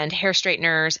shampoos and hair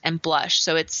straighteners and blush.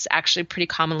 So it's actually pretty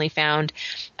commonly found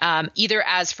either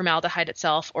as formaldehyde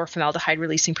itself or formaldehyde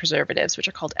releasing preservatives, which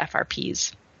are called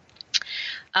FRPs.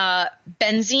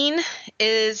 Benzene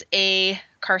is a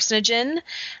carcinogen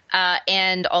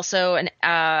and also an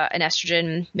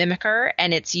estrogen mimicker,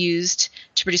 and it's used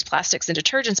to produce plastics and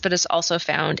detergents, but it's also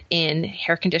found in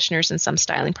hair conditioners and some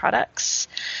styling products.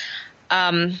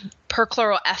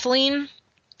 Perchloroethylene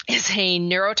is a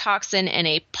neurotoxin and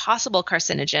a possible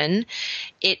carcinogen.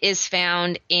 It is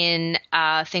found in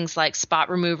things like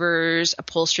spot removers,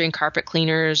 upholstery and carpet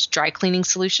cleaners, dry cleaning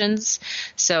solutions.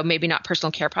 So maybe not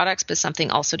personal care products, but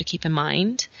something also to keep in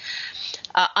mind.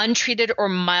 Untreated or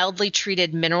mildly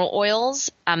treated mineral oils,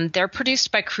 they're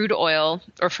produced by crude oil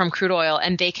or from crude oil,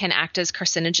 and they can act as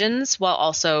carcinogens while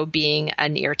also being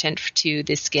an irritant to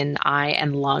the skin, eye,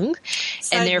 and lung.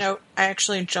 Side note, I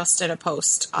actually just did a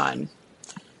post on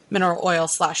mineral oil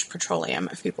 / petroleum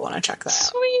if people want to check that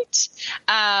out. Sweet.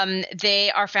 They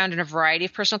are found in a variety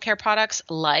of personal care products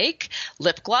like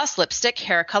lip gloss, lipstick,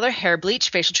 hair color, hair bleach,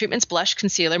 facial treatments, blush,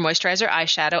 concealer, moisturizer,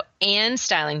 eyeshadow, and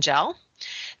styling gel.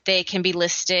 They can be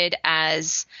listed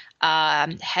as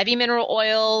heavy mineral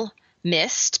oil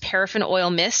mist, paraffin oil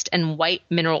mist, and white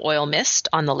mineral oil mist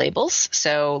on the labels.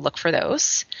 So look for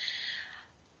those.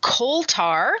 Coal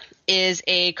tar is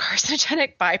a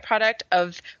carcinogenic byproduct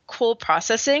of coal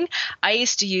processing. I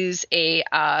used to use a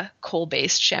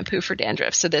coal-based shampoo for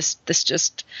dandruff, so this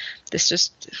just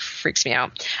freaks me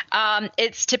out.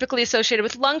 It's typically associated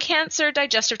with lung cancer,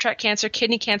 digestive tract cancer,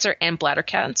 kidney cancer, and bladder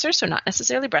cancer, so not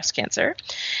necessarily breast cancer.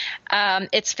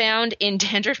 It's found in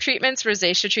dandruff treatments,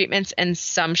 rosacea treatments, and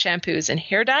some shampoos and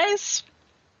hair dyes.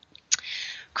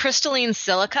 Crystalline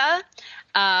silica,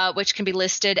 which can be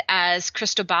listed as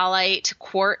cristobalite,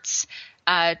 quartz,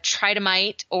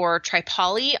 tridymite, or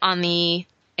tripoly on the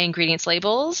ingredients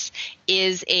labels,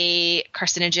 is a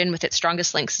carcinogen with its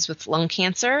strongest links is with lung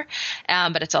cancer,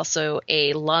 but it's also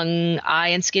a lung, eye,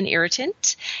 and skin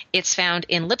irritant. It's found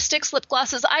in lipsticks, lip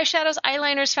glosses, eyeshadows,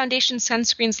 eyeliners, foundations,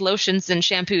 sunscreens, lotions, and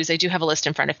shampoos. I do have a list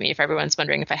in front of me if everyone's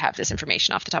wondering if I have this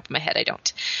information off the top of my head. I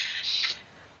don't.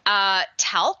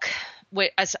 Talc,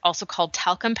 is also called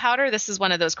talcum powder. This is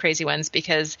one of those crazy ones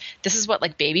because this is what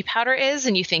like baby powder is,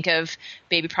 and you think of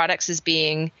baby products as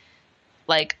being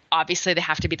like, obviously they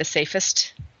have to be the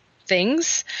safest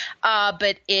things,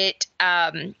 but it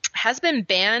has been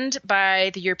banned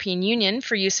by the European Union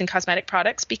for use in cosmetic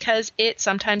products because it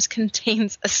sometimes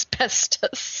contains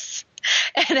asbestos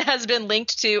and has been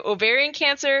linked to ovarian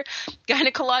cancer,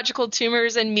 gynecological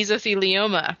tumors, and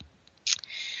mesothelioma.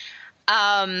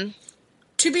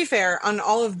 To be fair, on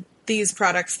all of these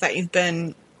products that you've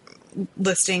been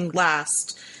listing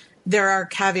last, there are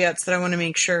caveats that I want to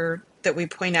make sure that we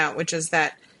point out, which is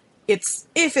that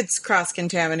if it's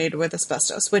cross-contaminated with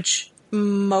asbestos, which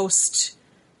most,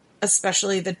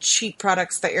 especially the cheap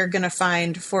products that you're going to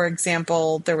find, for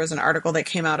example, there was an article that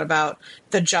came out about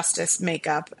the Justice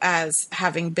makeup as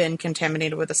having been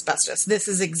contaminated with asbestos. This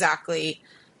is exactly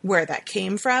where that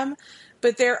came from.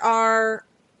 But there are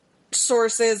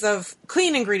sources of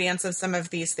clean ingredients of some of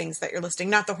these things that you're listing,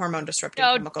 not the hormone disrupting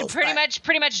chemicals. Pretty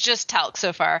much just talc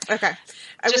so far. Okay.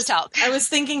 Talc. I was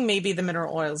thinking maybe the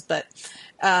mineral oils, but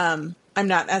I'm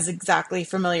not as exactly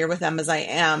familiar with them as I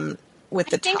am with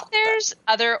the talc. I think there's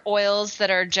other oils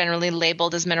that are generally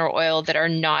labeled as mineral oil that are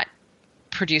not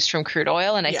produced from crude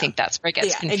oil. And I think that's where it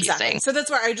gets confusing. Exactly. So that's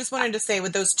where I just wanted to say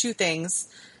with those two things,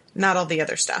 not all the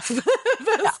other stuff,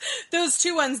 those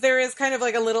two ones, there is kind of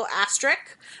like a little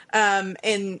asterisk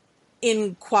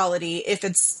in quality if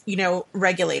it's,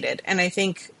 regulated. And I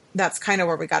think that's kind of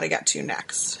where we got to get to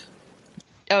next.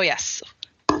 Oh, yes.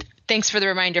 Thanks for the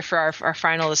reminder for our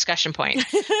final discussion point.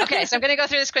 Okay, so I'm going to go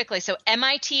through this quickly. So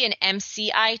MIT and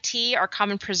MCIT are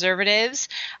common preservatives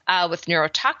with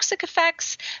neurotoxic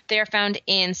effects. They are found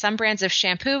in some brands of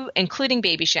shampoo, including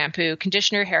baby shampoo,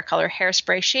 conditioner, hair color,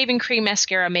 hairspray, shaving cream,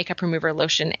 mascara, makeup remover,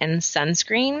 lotion, and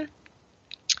sunscreen.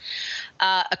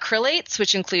 Acrylates,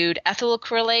 which include ethyl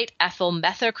acrylate, ethyl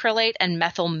methacrylate, and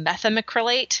methyl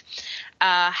methamacrylate,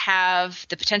 have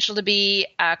the potential to be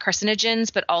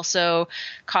carcinogens, but also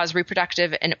cause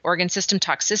reproductive and organ system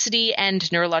toxicity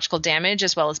and neurological damage,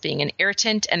 as well as being an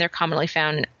irritant, and they're commonly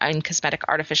found in cosmetic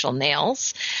artificial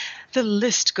nails. The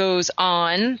list goes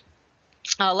on.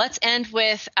 Let's end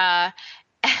with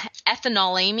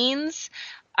ethanolamines,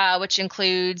 which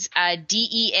includes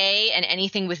DEA and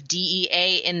anything with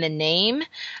DEA in the name,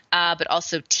 but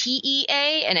also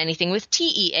TEA and anything with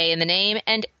TEA in the name,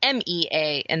 and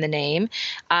MEA in the name.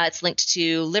 It's linked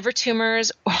to liver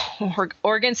tumors,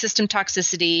 organ system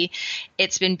toxicity.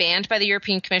 It's been banned by the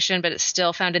European Commission, but it's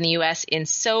still found in the U.S. in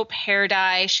soap, hair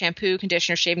dye, shampoo,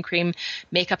 conditioner, shaving cream,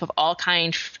 makeup of all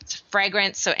kinds,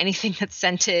 fragrance, so anything that's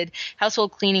scented,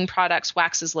 household cleaning products,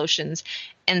 waxes, lotions,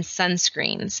 and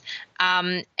sunscreens.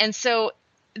 And so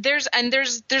there's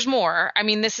more. I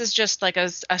mean, this is just like a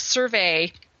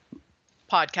survey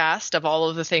podcast of all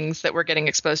of the things that we're getting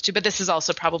exposed to, but this is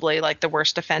also probably like the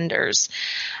worst offenders.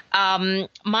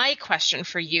 My question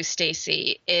for you,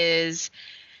 Stacey, is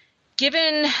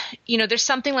given, there's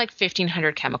something like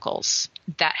 1,500 chemicals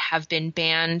that have been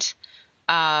banned,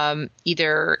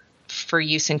 either for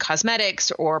use in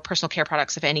cosmetics or personal care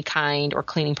products of any kind or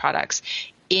cleaning products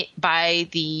by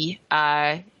the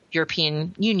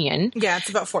European Union. Yeah, it's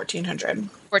about 1,400.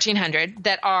 1,400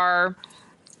 that are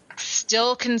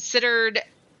still considered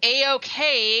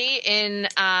A-OK in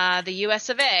the US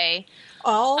of A.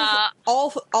 All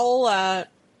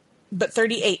but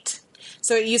 38.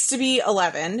 So it used to be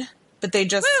 11, but they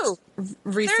just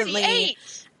recently 38.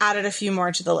 Added a few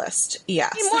more to the list.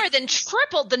 Yes. You more than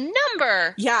tripled the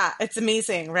number. Yeah, it's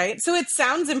amazing, right? So it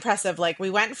sounds impressive. Like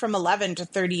we went from 11 to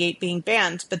 38 being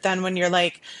banned, but then when you're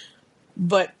like,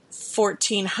 but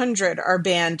 1,400 are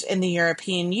banned in the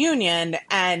European Union,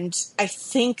 and I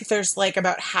think there's like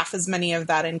about half as many of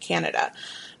that in Canada.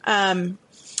 So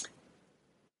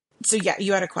yeah,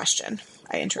 you had a question.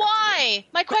 I interrupted. Why?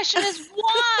 My question is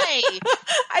why?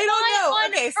 I don't know.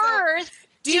 On earth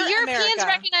do Europeans America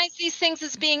recognize these things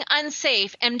as being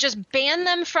unsafe and just ban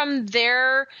them from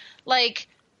their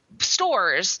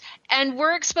stores, and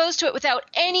we're exposed to it without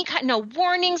any no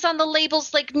warnings on the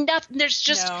labels, like nothing. There's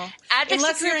just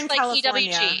advocacy groups like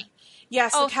California. EWG. Yeah,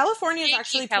 so California is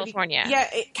actually California.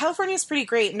 California is pretty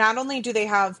great. Not only do they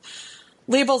have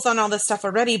labels on all this stuff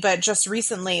already, but just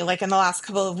recently, like in the last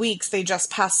couple of weeks, they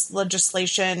just passed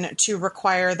legislation to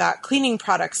require that cleaning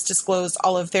products disclose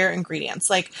all of their ingredients.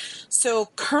 So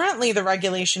currently the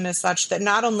regulation is such that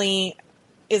not only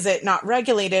is it not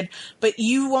regulated, but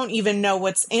you won't even know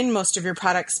what's in most of your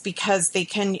products because they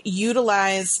can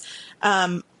utilize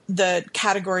the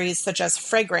categories such as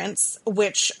fragrance,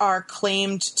 which are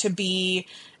claimed to be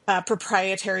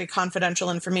proprietary confidential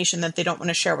information that they don't want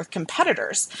to share with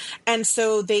competitors. And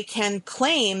so they can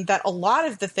claim that a lot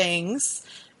of the things,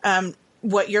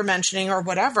 what you're mentioning or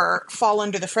whatever, fall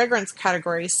under the fragrance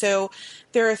category. So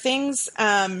there are things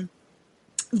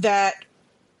that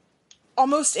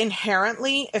almost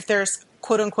inherently, if there's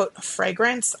quote unquote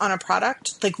fragrance on a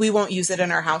product, like we won't use it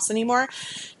in our house anymore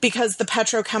because the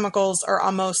petrochemicals are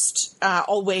almost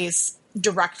always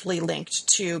directly linked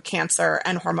to cancer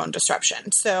and hormone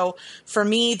disruption. So for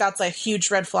me, that's a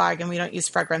huge red flag, and we don't use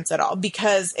fragrance at all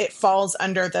because it falls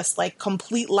under this like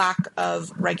complete lack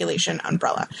of regulation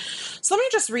umbrella. So let me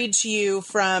just read to you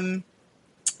from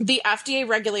the FDA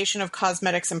regulation of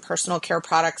cosmetics and personal care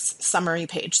products summary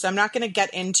page. So I'm not going to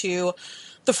get into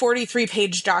the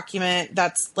 43-page document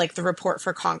that's like the report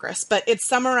for Congress, but it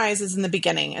summarizes in the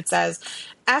beginning. It says,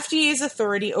 FDA's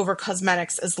authority over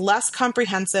cosmetics is less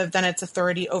comprehensive than its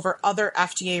authority over other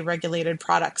FDA-regulated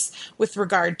products with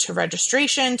regard to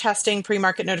registration, testing,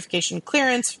 pre-market notification,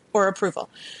 clearance, or approval.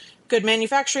 Good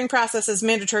manufacturing processes,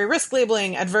 mandatory risk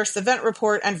labeling, adverse event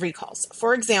report, and recalls.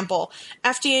 For example,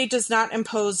 FDA does not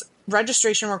impose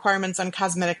registration requirements on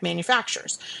cosmetic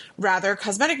manufacturers. Rather,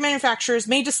 cosmetic manufacturers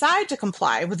may decide to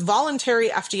comply with voluntary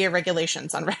FDA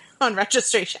regulations on on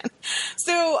registration.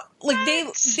 So like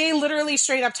they literally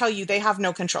straight up tell you they have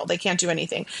no control. They can't do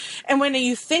anything. And when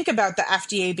you think about the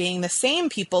FDA being the same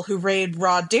people who raid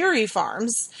raw dairy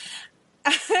farms,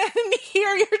 and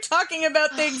here you're talking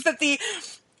about things that the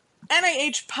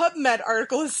NIH PubMed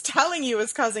article is telling you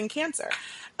is causing cancer.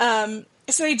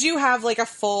 So I do have like a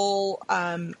full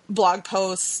blog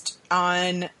post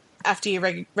on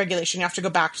FDA regulation. You have to go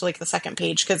back to like the second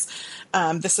page because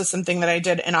this is something that I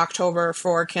did in October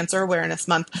for Cancer Awareness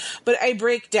Month. But I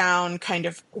break down kind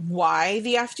of why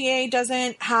the FDA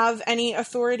doesn't have any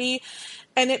authority.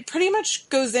 And it pretty much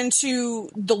goes into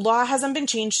the law hasn't been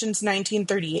changed since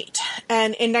 1938.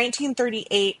 And in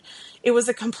 1938, it was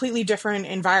a completely different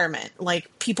environment.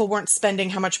 Like people weren't spending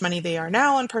how much money they are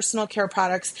now on personal care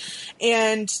products.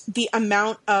 And the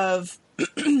amount of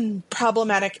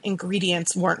problematic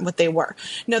ingredients weren't what they were.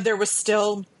 Now, there was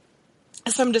still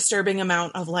some disturbing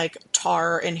amount of like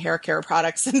tar in hair care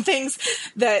products and things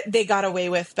that they got away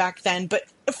with back then. But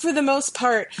for the most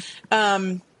part,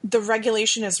 the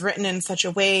regulation is written in such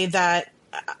a way that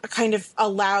kind of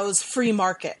allows free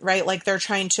market, right? Like they're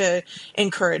trying to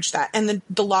encourage that. And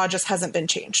the law just hasn't been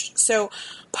changed. So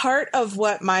part of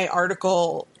what my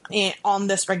article on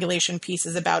this regulation piece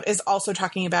is about is also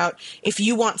talking about if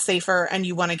you want safer and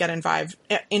you want to get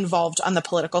involved on the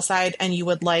political side and you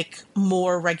would like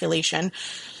more regulation.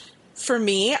 For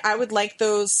me, I would like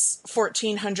those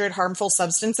 1,400 harmful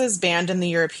substances banned in the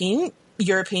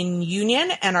European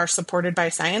Union and are supported by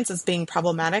science as being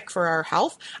problematic for our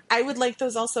health. I would like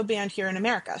those also banned here in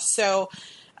America. So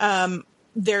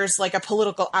there's like a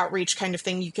political outreach kind of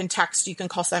thing. You can text, you can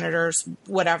call senators,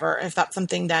 whatever, if that's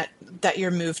something that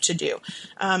you're moved to do.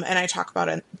 And I talk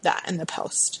about that in the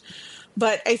post.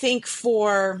 But I think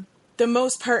for the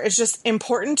most part, it's just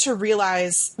important to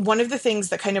realize one of the things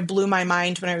that kind of blew my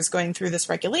mind when I was going through this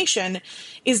regulation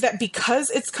is that because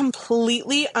it's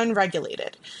completely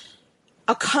unregulated,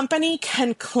 a company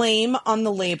can claim on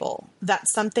the label that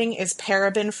something is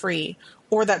paraben-free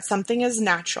or that something is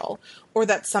natural or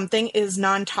that something is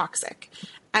non-toxic.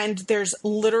 And there's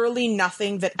literally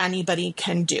nothing that anybody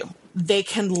can do. They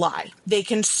can lie. They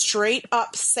can straight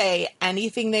up say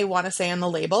anything they want to say on the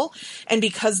label. And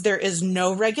because there is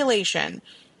no regulation,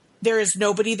 there is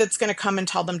nobody that's going to come and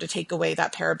tell them to take away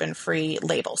that paraben-free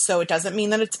label. So it doesn't mean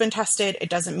that it's been tested. It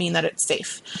doesn't mean that it's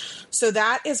safe. So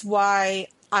that is why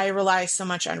I rely so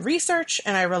much on research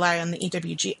and I rely on the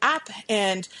EWG app.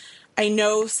 And I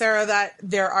know, Sarah, that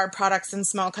there are products in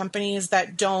small companies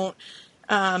that don't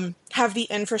have the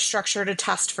infrastructure to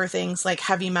test for things like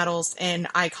heavy metals in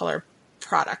eye color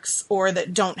products, or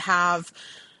that don't have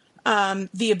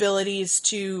the abilities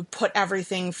to put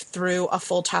everything through a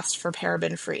full test for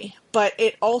paraben free. But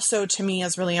it also, to me,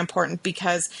 is really important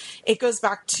because it goes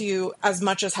back to as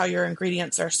much as how your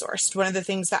ingredients are sourced. One of the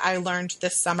things that I learned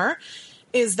this summer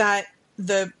is that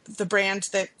the brand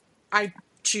that I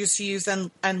choose to use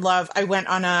and love, I went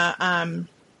on a,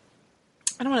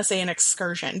 I don't want to say an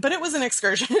excursion, but it was an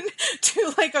excursion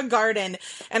to like a garden,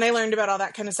 and I learned about all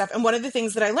that kind of stuff. And one of the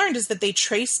things that I learned is that they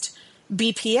traced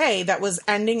BPA that was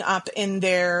ending up in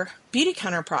their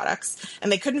Beautycounter products,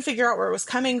 and they couldn't figure out where it was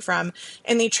coming from.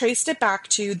 And they traced it back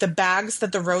to the bags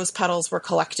that the rose petals were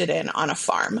collected in on a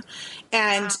farm.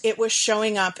 And it was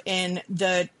showing up in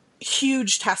the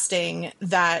huge testing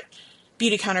that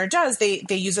Beautycounter does. They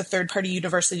use a third-party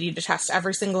university to test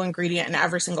every single ingredient and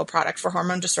every single product for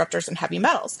hormone disruptors and heavy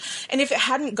metals. And if it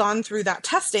hadn't gone through that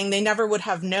testing, they never would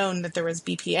have known that there was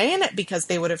BPA in it, because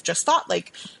they would have just thought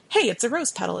like, hey, it's a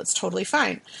rose petal, it's totally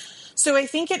fine. So I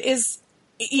think it is,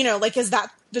 like, is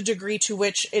that the degree to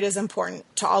which it is important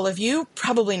to all of you?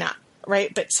 Probably not,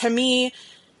 right? But to me,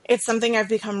 it's something I've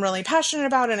become really passionate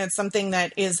about, and it's something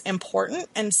that is important.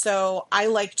 And so I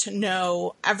like to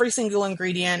know every single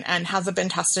ingredient, and has it been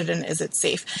tested, and is it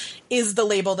safe? Is the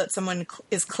label that someone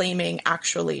is claiming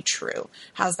actually true?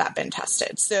 Has that been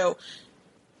tested? So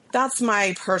that's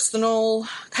my personal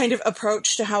kind of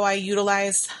approach to how I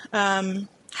utilize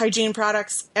hygiene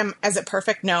products. Is it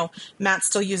perfect? No. Matt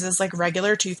still uses like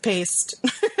regular toothpaste.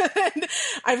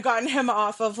 I've gotten him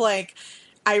off of like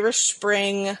Irish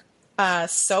Spring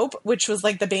soap, which was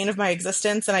like the bane of my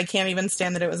existence, and I can't even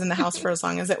stand that it was in the house for as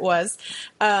long as it was.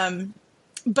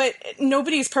 But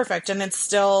nobody's perfect, and it's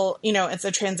still, it's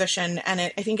a transition, and I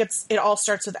think it all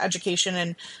starts with education,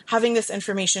 and having this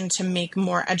information to make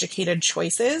more educated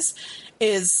choices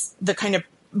is the kind of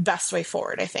best way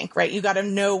forward, I think, right? You got to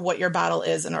know what your battle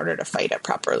is in order to fight it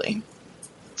properly.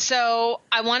 So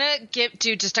I want to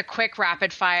do just a quick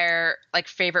rapid fire, like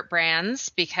favorite brands,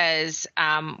 because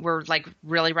we're like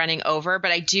really running over.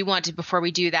 But I do want to, before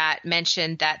we do that,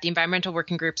 mention that the Environmental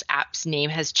Working Group's app's name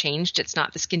has changed. It's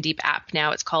not the Skin Deep app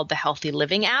now. It's called the Healthy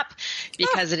Living app,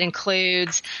 because it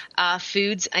includes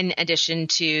foods in addition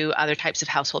to other types of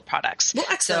household products. Well,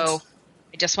 excellent. So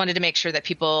I just wanted to make sure that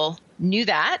people knew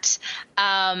that.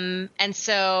 And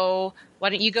so why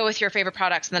don't you go with your favorite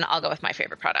products, and then I'll go with my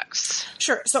favorite products.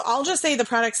 Sure. So I'll just say the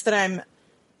products that I'm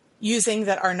using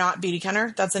that are not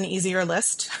Beautycounter. That's an easier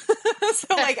list.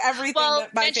 So like everything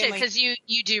that my family... because you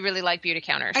do really like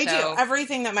Beautycounter. I do.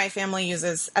 Everything that my family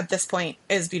uses at this point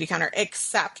is Beautycounter,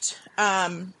 except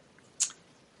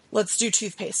let's do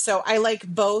toothpaste. So I like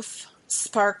both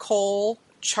Sparkle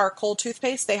charcoal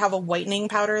toothpaste. They have a whitening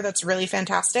powder that's really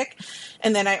fantastic.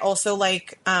 And then I also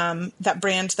like that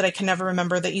brand that I can never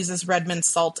remember that uses Redmond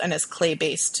salt and is clay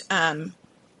based.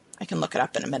 I can look it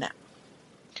up in a minute.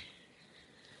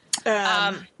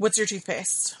 What's your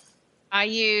toothpaste? I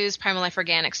use Primal Life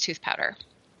Organics tooth powder.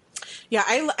 Yeah,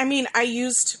 I mean, I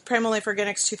used Primal Life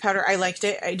Organics tooth powder. I liked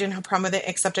it. I didn't have a problem with it,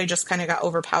 except I just kind of got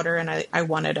over powder, and I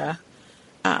wanted a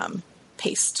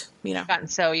paste, you know. I've gotten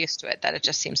so used to it that it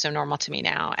just seems so normal to me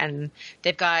now. And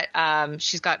they've got,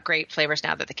 she's got great flavors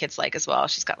now that the kids like as well.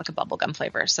 She's got like a bubblegum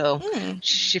flavor. So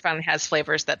she finally has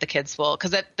flavors that the kids will,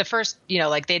 because at the first, you know,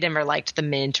 like they never liked the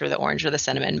mint or the orange or the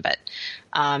cinnamon, but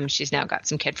she's now got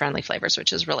some kid friendly flavors,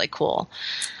 which is really cool.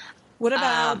 What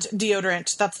about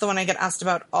deodorant? That's the one I get asked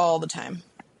about all the time.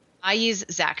 I use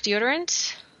Zac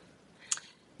deodorant.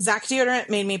 Zac deodorant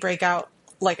made me break out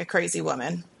like a crazy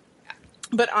woman.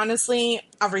 But honestly,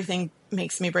 everything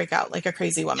makes me break out like a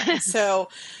crazy woman. So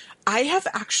I have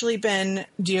actually been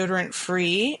deodorant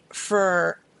free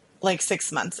for like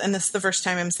 6 months. And this is the first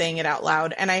time I'm saying it out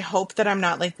loud. And I hope that I'm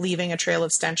not like leaving a trail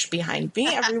of stench behind me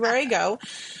everywhere I go.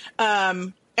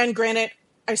 And granted,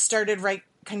 I started right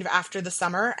kind of after the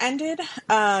summer ended.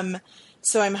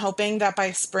 So I'm hoping that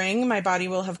by spring, my body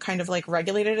will have kind of like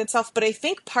regulated itself. But I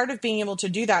think part of being able to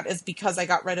do that is because I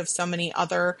got rid of so many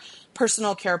other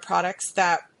personal care products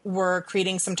that were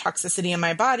creating some toxicity in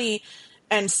my body.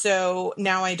 And so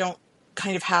now I don't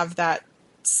kind of have that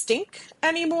stink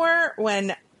anymore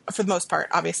when, for the most part,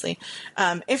 obviously,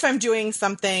 if I'm doing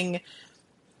something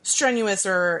strenuous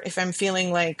or if I'm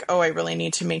feeling like, oh, I really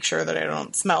need to make sure that I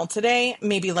don't smell today,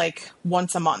 maybe like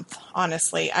once a month,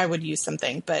 honestly, I would use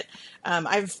something. But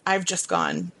I've just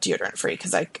gone deodorant free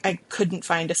because I couldn't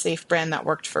find a safe brand that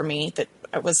worked for me.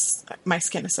 My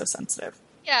skin is so sensitive.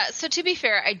 Yeah. So to be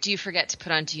fair, I do forget to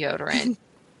put on deodorant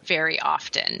very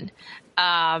often.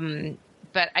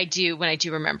 But I do, when I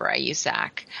do remember, I use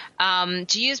Zac.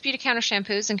 Do you use Beautycounter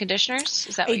shampoos and conditioners?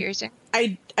 Is that what you're using?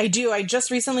 I do. I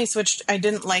just recently switched. I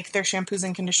didn't like their shampoos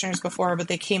and conditioners before, but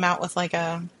they came out with like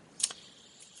a,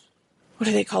 what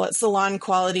do they call it? Salon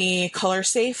quality color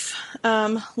safe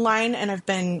line. And I've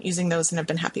been using those and I've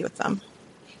been happy with them.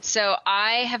 So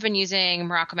I have been using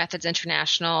Morocco Methods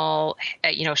International,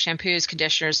 shampoos,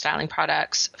 conditioners, styling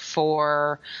products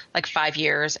for like 5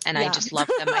 years, and I just love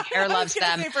them. My hair loves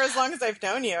them. For as long as I've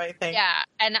known you, I think. Yeah,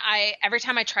 and every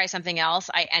time I try something else,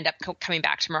 I end up coming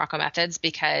back to Morocco Methods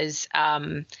because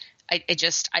my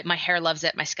hair loves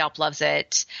it, my scalp loves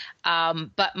it,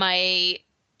 but my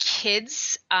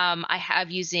kids, I have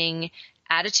using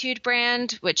Attitude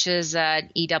brand, which is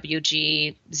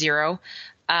EWG 0.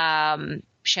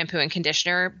 Shampoo and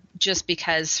conditioner, just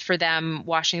because for them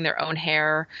washing their own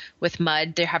hair with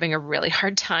mud, they're having a really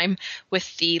hard time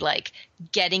with the like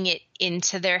getting it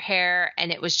into their hair,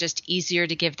 and it was just easier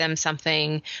to give them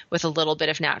something with a little bit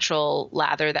of natural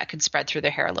lather that could spread through their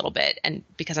hair a little bit. And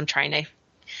because I'm trying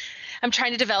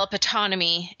to develop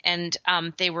autonomy, and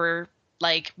they were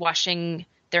like washing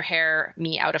their hair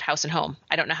me out of house and home.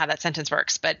 I don't know how that sentence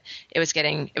works, but it was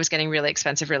getting really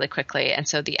expensive really quickly, and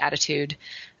so the Attitude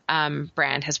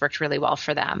brand has worked really well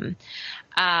for them.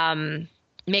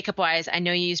 Makeup wise, I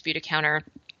know you use Beautycounter.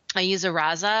 I use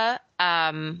Araza,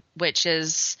 which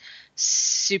is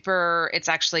super, it's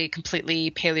actually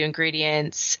completely paleo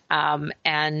ingredients,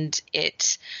 and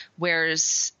it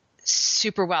wears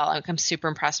super well. I'm super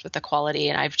impressed with the quality,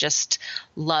 and I've just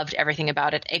loved everything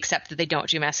about it, except that they don't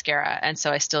do mascara. And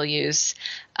so I still use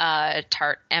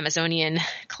Tarte Amazonian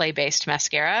clay-based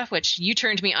mascara, which you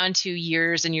turned me on to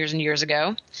years and years and years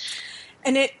ago.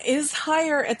 And it is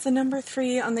higher. It's a number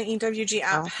 3 on the EWG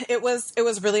app. Oh. It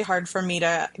was really hard for me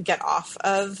to get off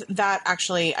of that.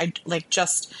 Actually, I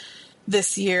just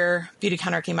this year,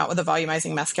 Beautycounter came out with a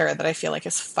volumizing mascara that I feel like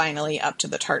is finally up to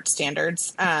the Tarte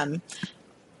standards.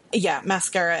 Yeah,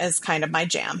 mascara is kind of my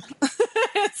jam.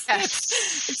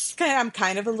 Yes. I'm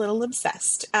kind of a little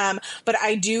obsessed. But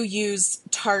I do use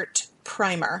Tarte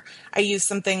primer. I use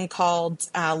something called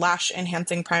Lash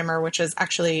Enhancing Primer, which is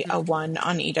actually a one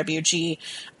on EWG.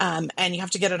 And you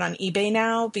have to get it on eBay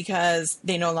now because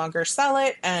they no longer sell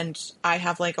it. And I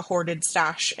have like a hoarded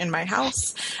stash in my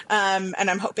house. And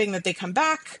I'm hoping that they come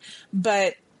back.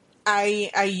 But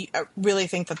I really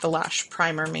think that the lash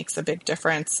primer makes a big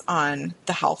difference on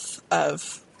the health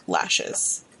of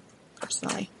lashes,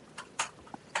 personally.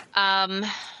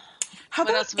 How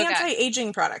about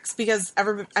anti-aging products? Because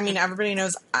everybody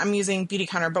knows I'm using Beauty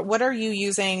Counter, but what are you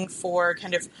using for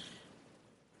kind of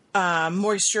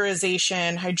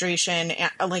moisturization, hydration,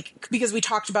 because we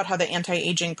talked about how the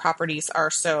anti-aging properties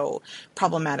are so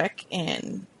problematic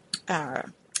in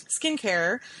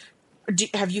skincare.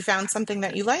 Have you found something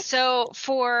that you like? So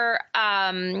for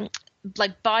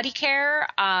body care,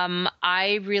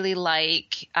 I really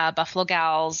like Buffalo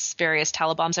Gal's various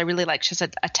tallow balms. I really like, she has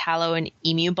a tallow and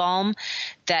emu balm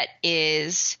that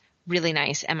is really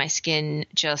nice, and my skin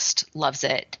just loves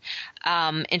it.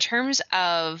 In terms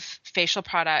of facial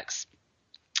products,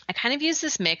 I kind of use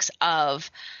this mix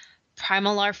of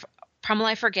Primalife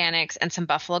Organics and some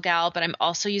Buffalo Gal, but I'm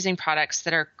also using products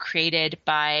that are created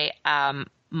by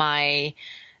my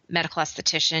medical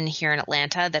esthetician here in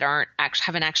Atlanta that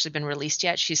haven't actually been released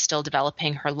yet. She's still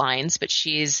developing her lines, but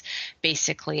she's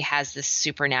basically has this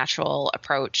supernatural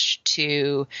approach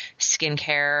to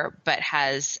skincare, but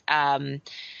has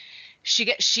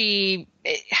she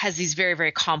has these very,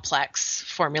 very complex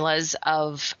formulas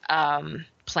of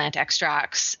plant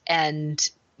extracts, and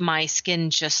my skin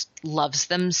just loves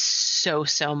them so,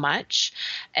 so much.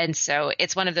 And so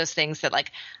it's one of those things that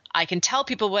I can tell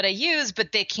people what I use,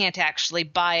 but they can't actually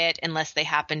buy it unless they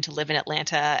happen to live in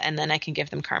Atlanta, and then I can give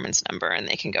them Carmen's number and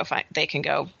they can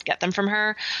go get them from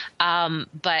her.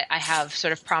 But I have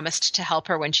sort of promised to help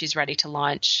her when she's ready to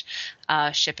launch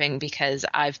shipping, because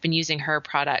I've been using her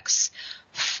products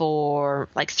for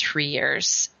 3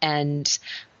 years, and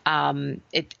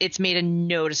it's made a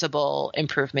noticeable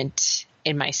improvement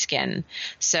in my skin.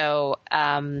 So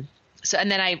and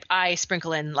then I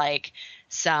sprinkle in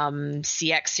some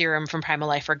CX serum from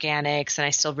Primalife Organics, and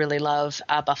I still really love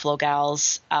Buffalo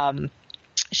Gal's.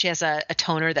 She has a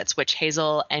toner that's witch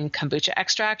hazel and kombucha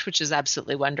extract, which is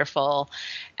absolutely wonderful.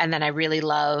 And then I really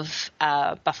love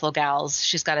Buffalo Gal's.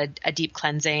 She's got a deep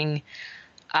cleansing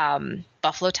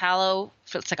buffalo tallow.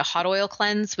 It's like a hot oil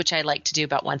cleanse, which I like to do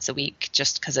about once a week,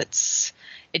 just because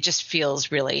it just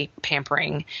feels really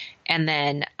pampering. And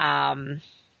then I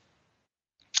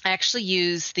actually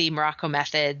use the Morocco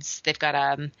Methods. They've got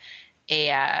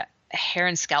a hair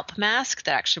and scalp mask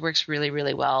that actually works really,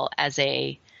 really well as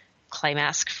a clay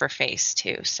mask for face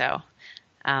too. So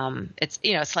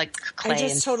it's like clay. I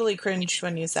just totally cringed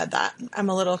when you said that. I'm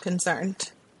a little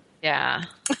concerned. Yeah,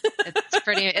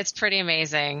 it's pretty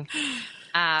amazing.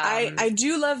 I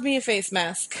do love me a face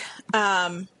mask.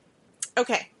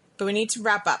 Okay, but we need to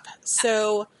wrap up.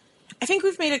 So I think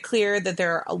we've made it clear that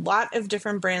there are a lot of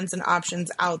different brands and options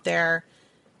out there.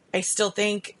 I still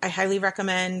think I highly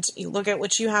recommend you look at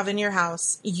what you have in your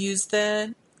house. Use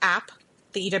the app,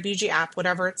 the EWG app,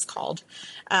 whatever it's called.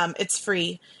 It's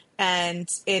free, and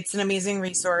it's an amazing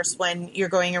resource when you're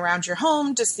going around your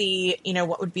home to see,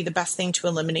 what would be the best thing to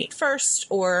eliminate first,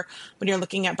 or when you're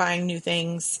looking at buying new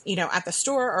things, at the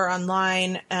store or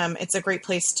online. It's a great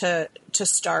place to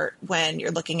start when you're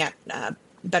looking at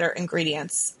better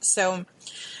ingredients. So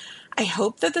I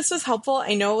hope that this was helpful.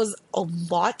 I know it was a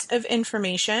lot of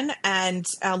information and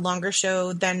a longer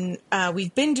show than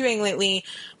we've been doing lately,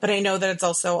 but I know that it's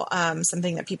also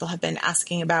something that people have been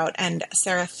asking about. And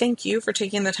Sarah, thank you for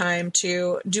taking the time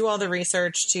to do all the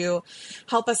research to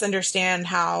help us understand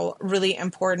how really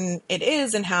important it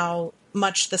is and how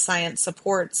much the science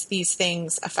supports these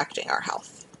things affecting our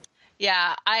health.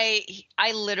 Yeah, I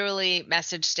literally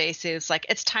messaged Stacey. It's like,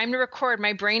 it's time to record.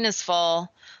 My brain is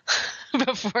full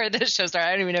before the show started.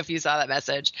 I don't even know if you saw that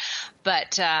message,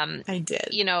 but I did.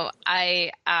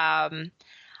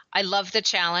 I love the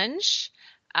challenge,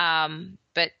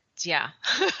 but yeah.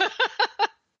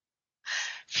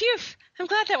 Phew! I'm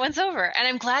glad that one's over, and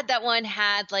I'm glad that one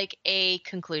had a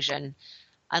conclusion,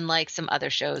 unlike some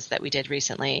other shows that we did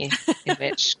recently, in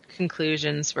which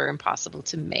conclusions were impossible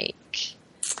to make.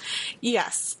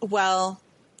 Yes. Well,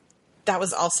 that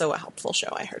was also a helpful show,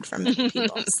 I heard from many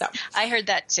people. So I heard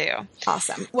that too.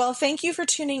 Awesome. Well, thank you for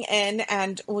tuning in,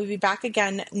 and we'll be back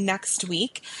again next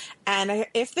week. And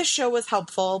if the show was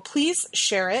helpful, please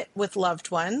share it with loved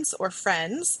ones or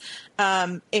friends.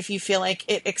 If you feel like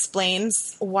it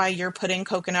explains why you're putting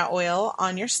coconut oil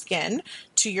on your skin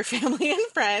to your family and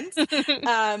friends,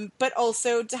 but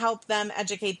also to help them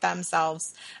educate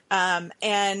themselves.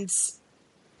 And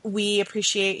we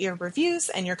appreciate your reviews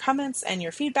and your comments and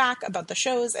your feedback about the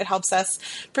shows. It helps us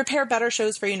prepare better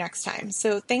shows for you next time.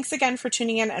 So thanks again for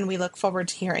tuning in, and we look forward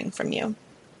to hearing from you.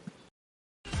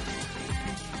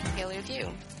 Paleo View.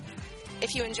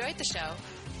 If you enjoyed the show,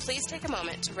 please take a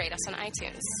moment to rate us on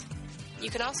iTunes. You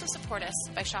can also support us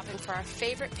by shopping for our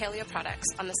favorite paleo products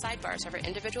on the sidebars of our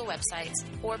individual websites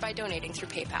or by donating through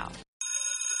PayPal.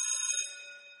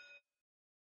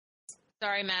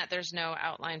 Sorry, Matt, there's no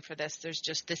outline for this. There's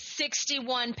just the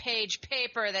 61-page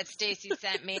paper that Stacy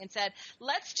sent me and said,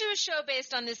 let's do a show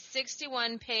based on this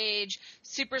 61-page,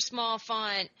 super small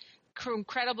font,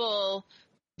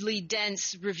 incredibly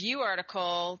dense review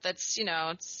article that's,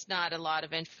 it's not a lot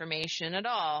of information at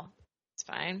all. It's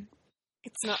fine.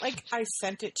 It's not like I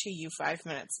sent it to you 5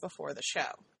 minutes before the show.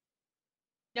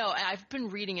 No, I've been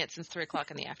reading it since 3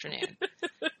 o'clock in the afternoon.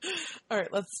 All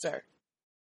right, let's start.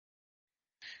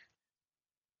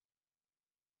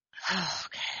 Oh,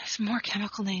 okay. Some more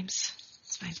chemical names.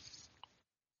 It's fine.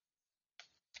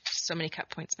 So many cut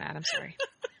points, Matt. I'm sorry.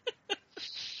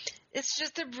 It's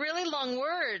just they're really long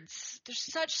words. They're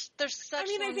such. I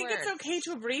think words. It's okay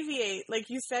to abbreviate. Like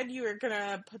you said, you were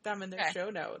gonna put them in the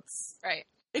show notes. Right.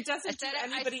 It doesn't do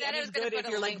anybody any good if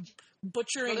you're like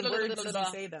butchering words as you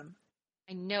say them.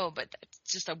 I know, but it's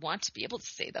just I want to be able to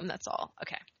say them. That's all.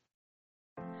 Okay.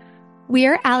 We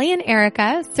are Allie and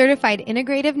Erica, certified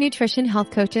integrative nutrition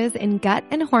health coaches in gut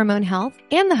and hormone health,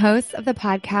 and the hosts of the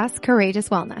podcast Courageous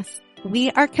Wellness. We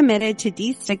are committed to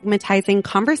destigmatizing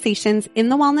conversations in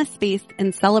the wellness space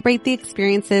and celebrate the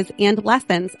experiences and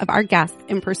lessons of our guests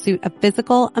in pursuit of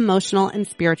physical, emotional, and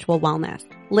spiritual wellness.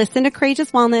 Listen to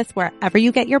Courageous Wellness wherever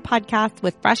you get your podcasts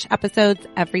with fresh episodes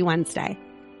every Wednesday.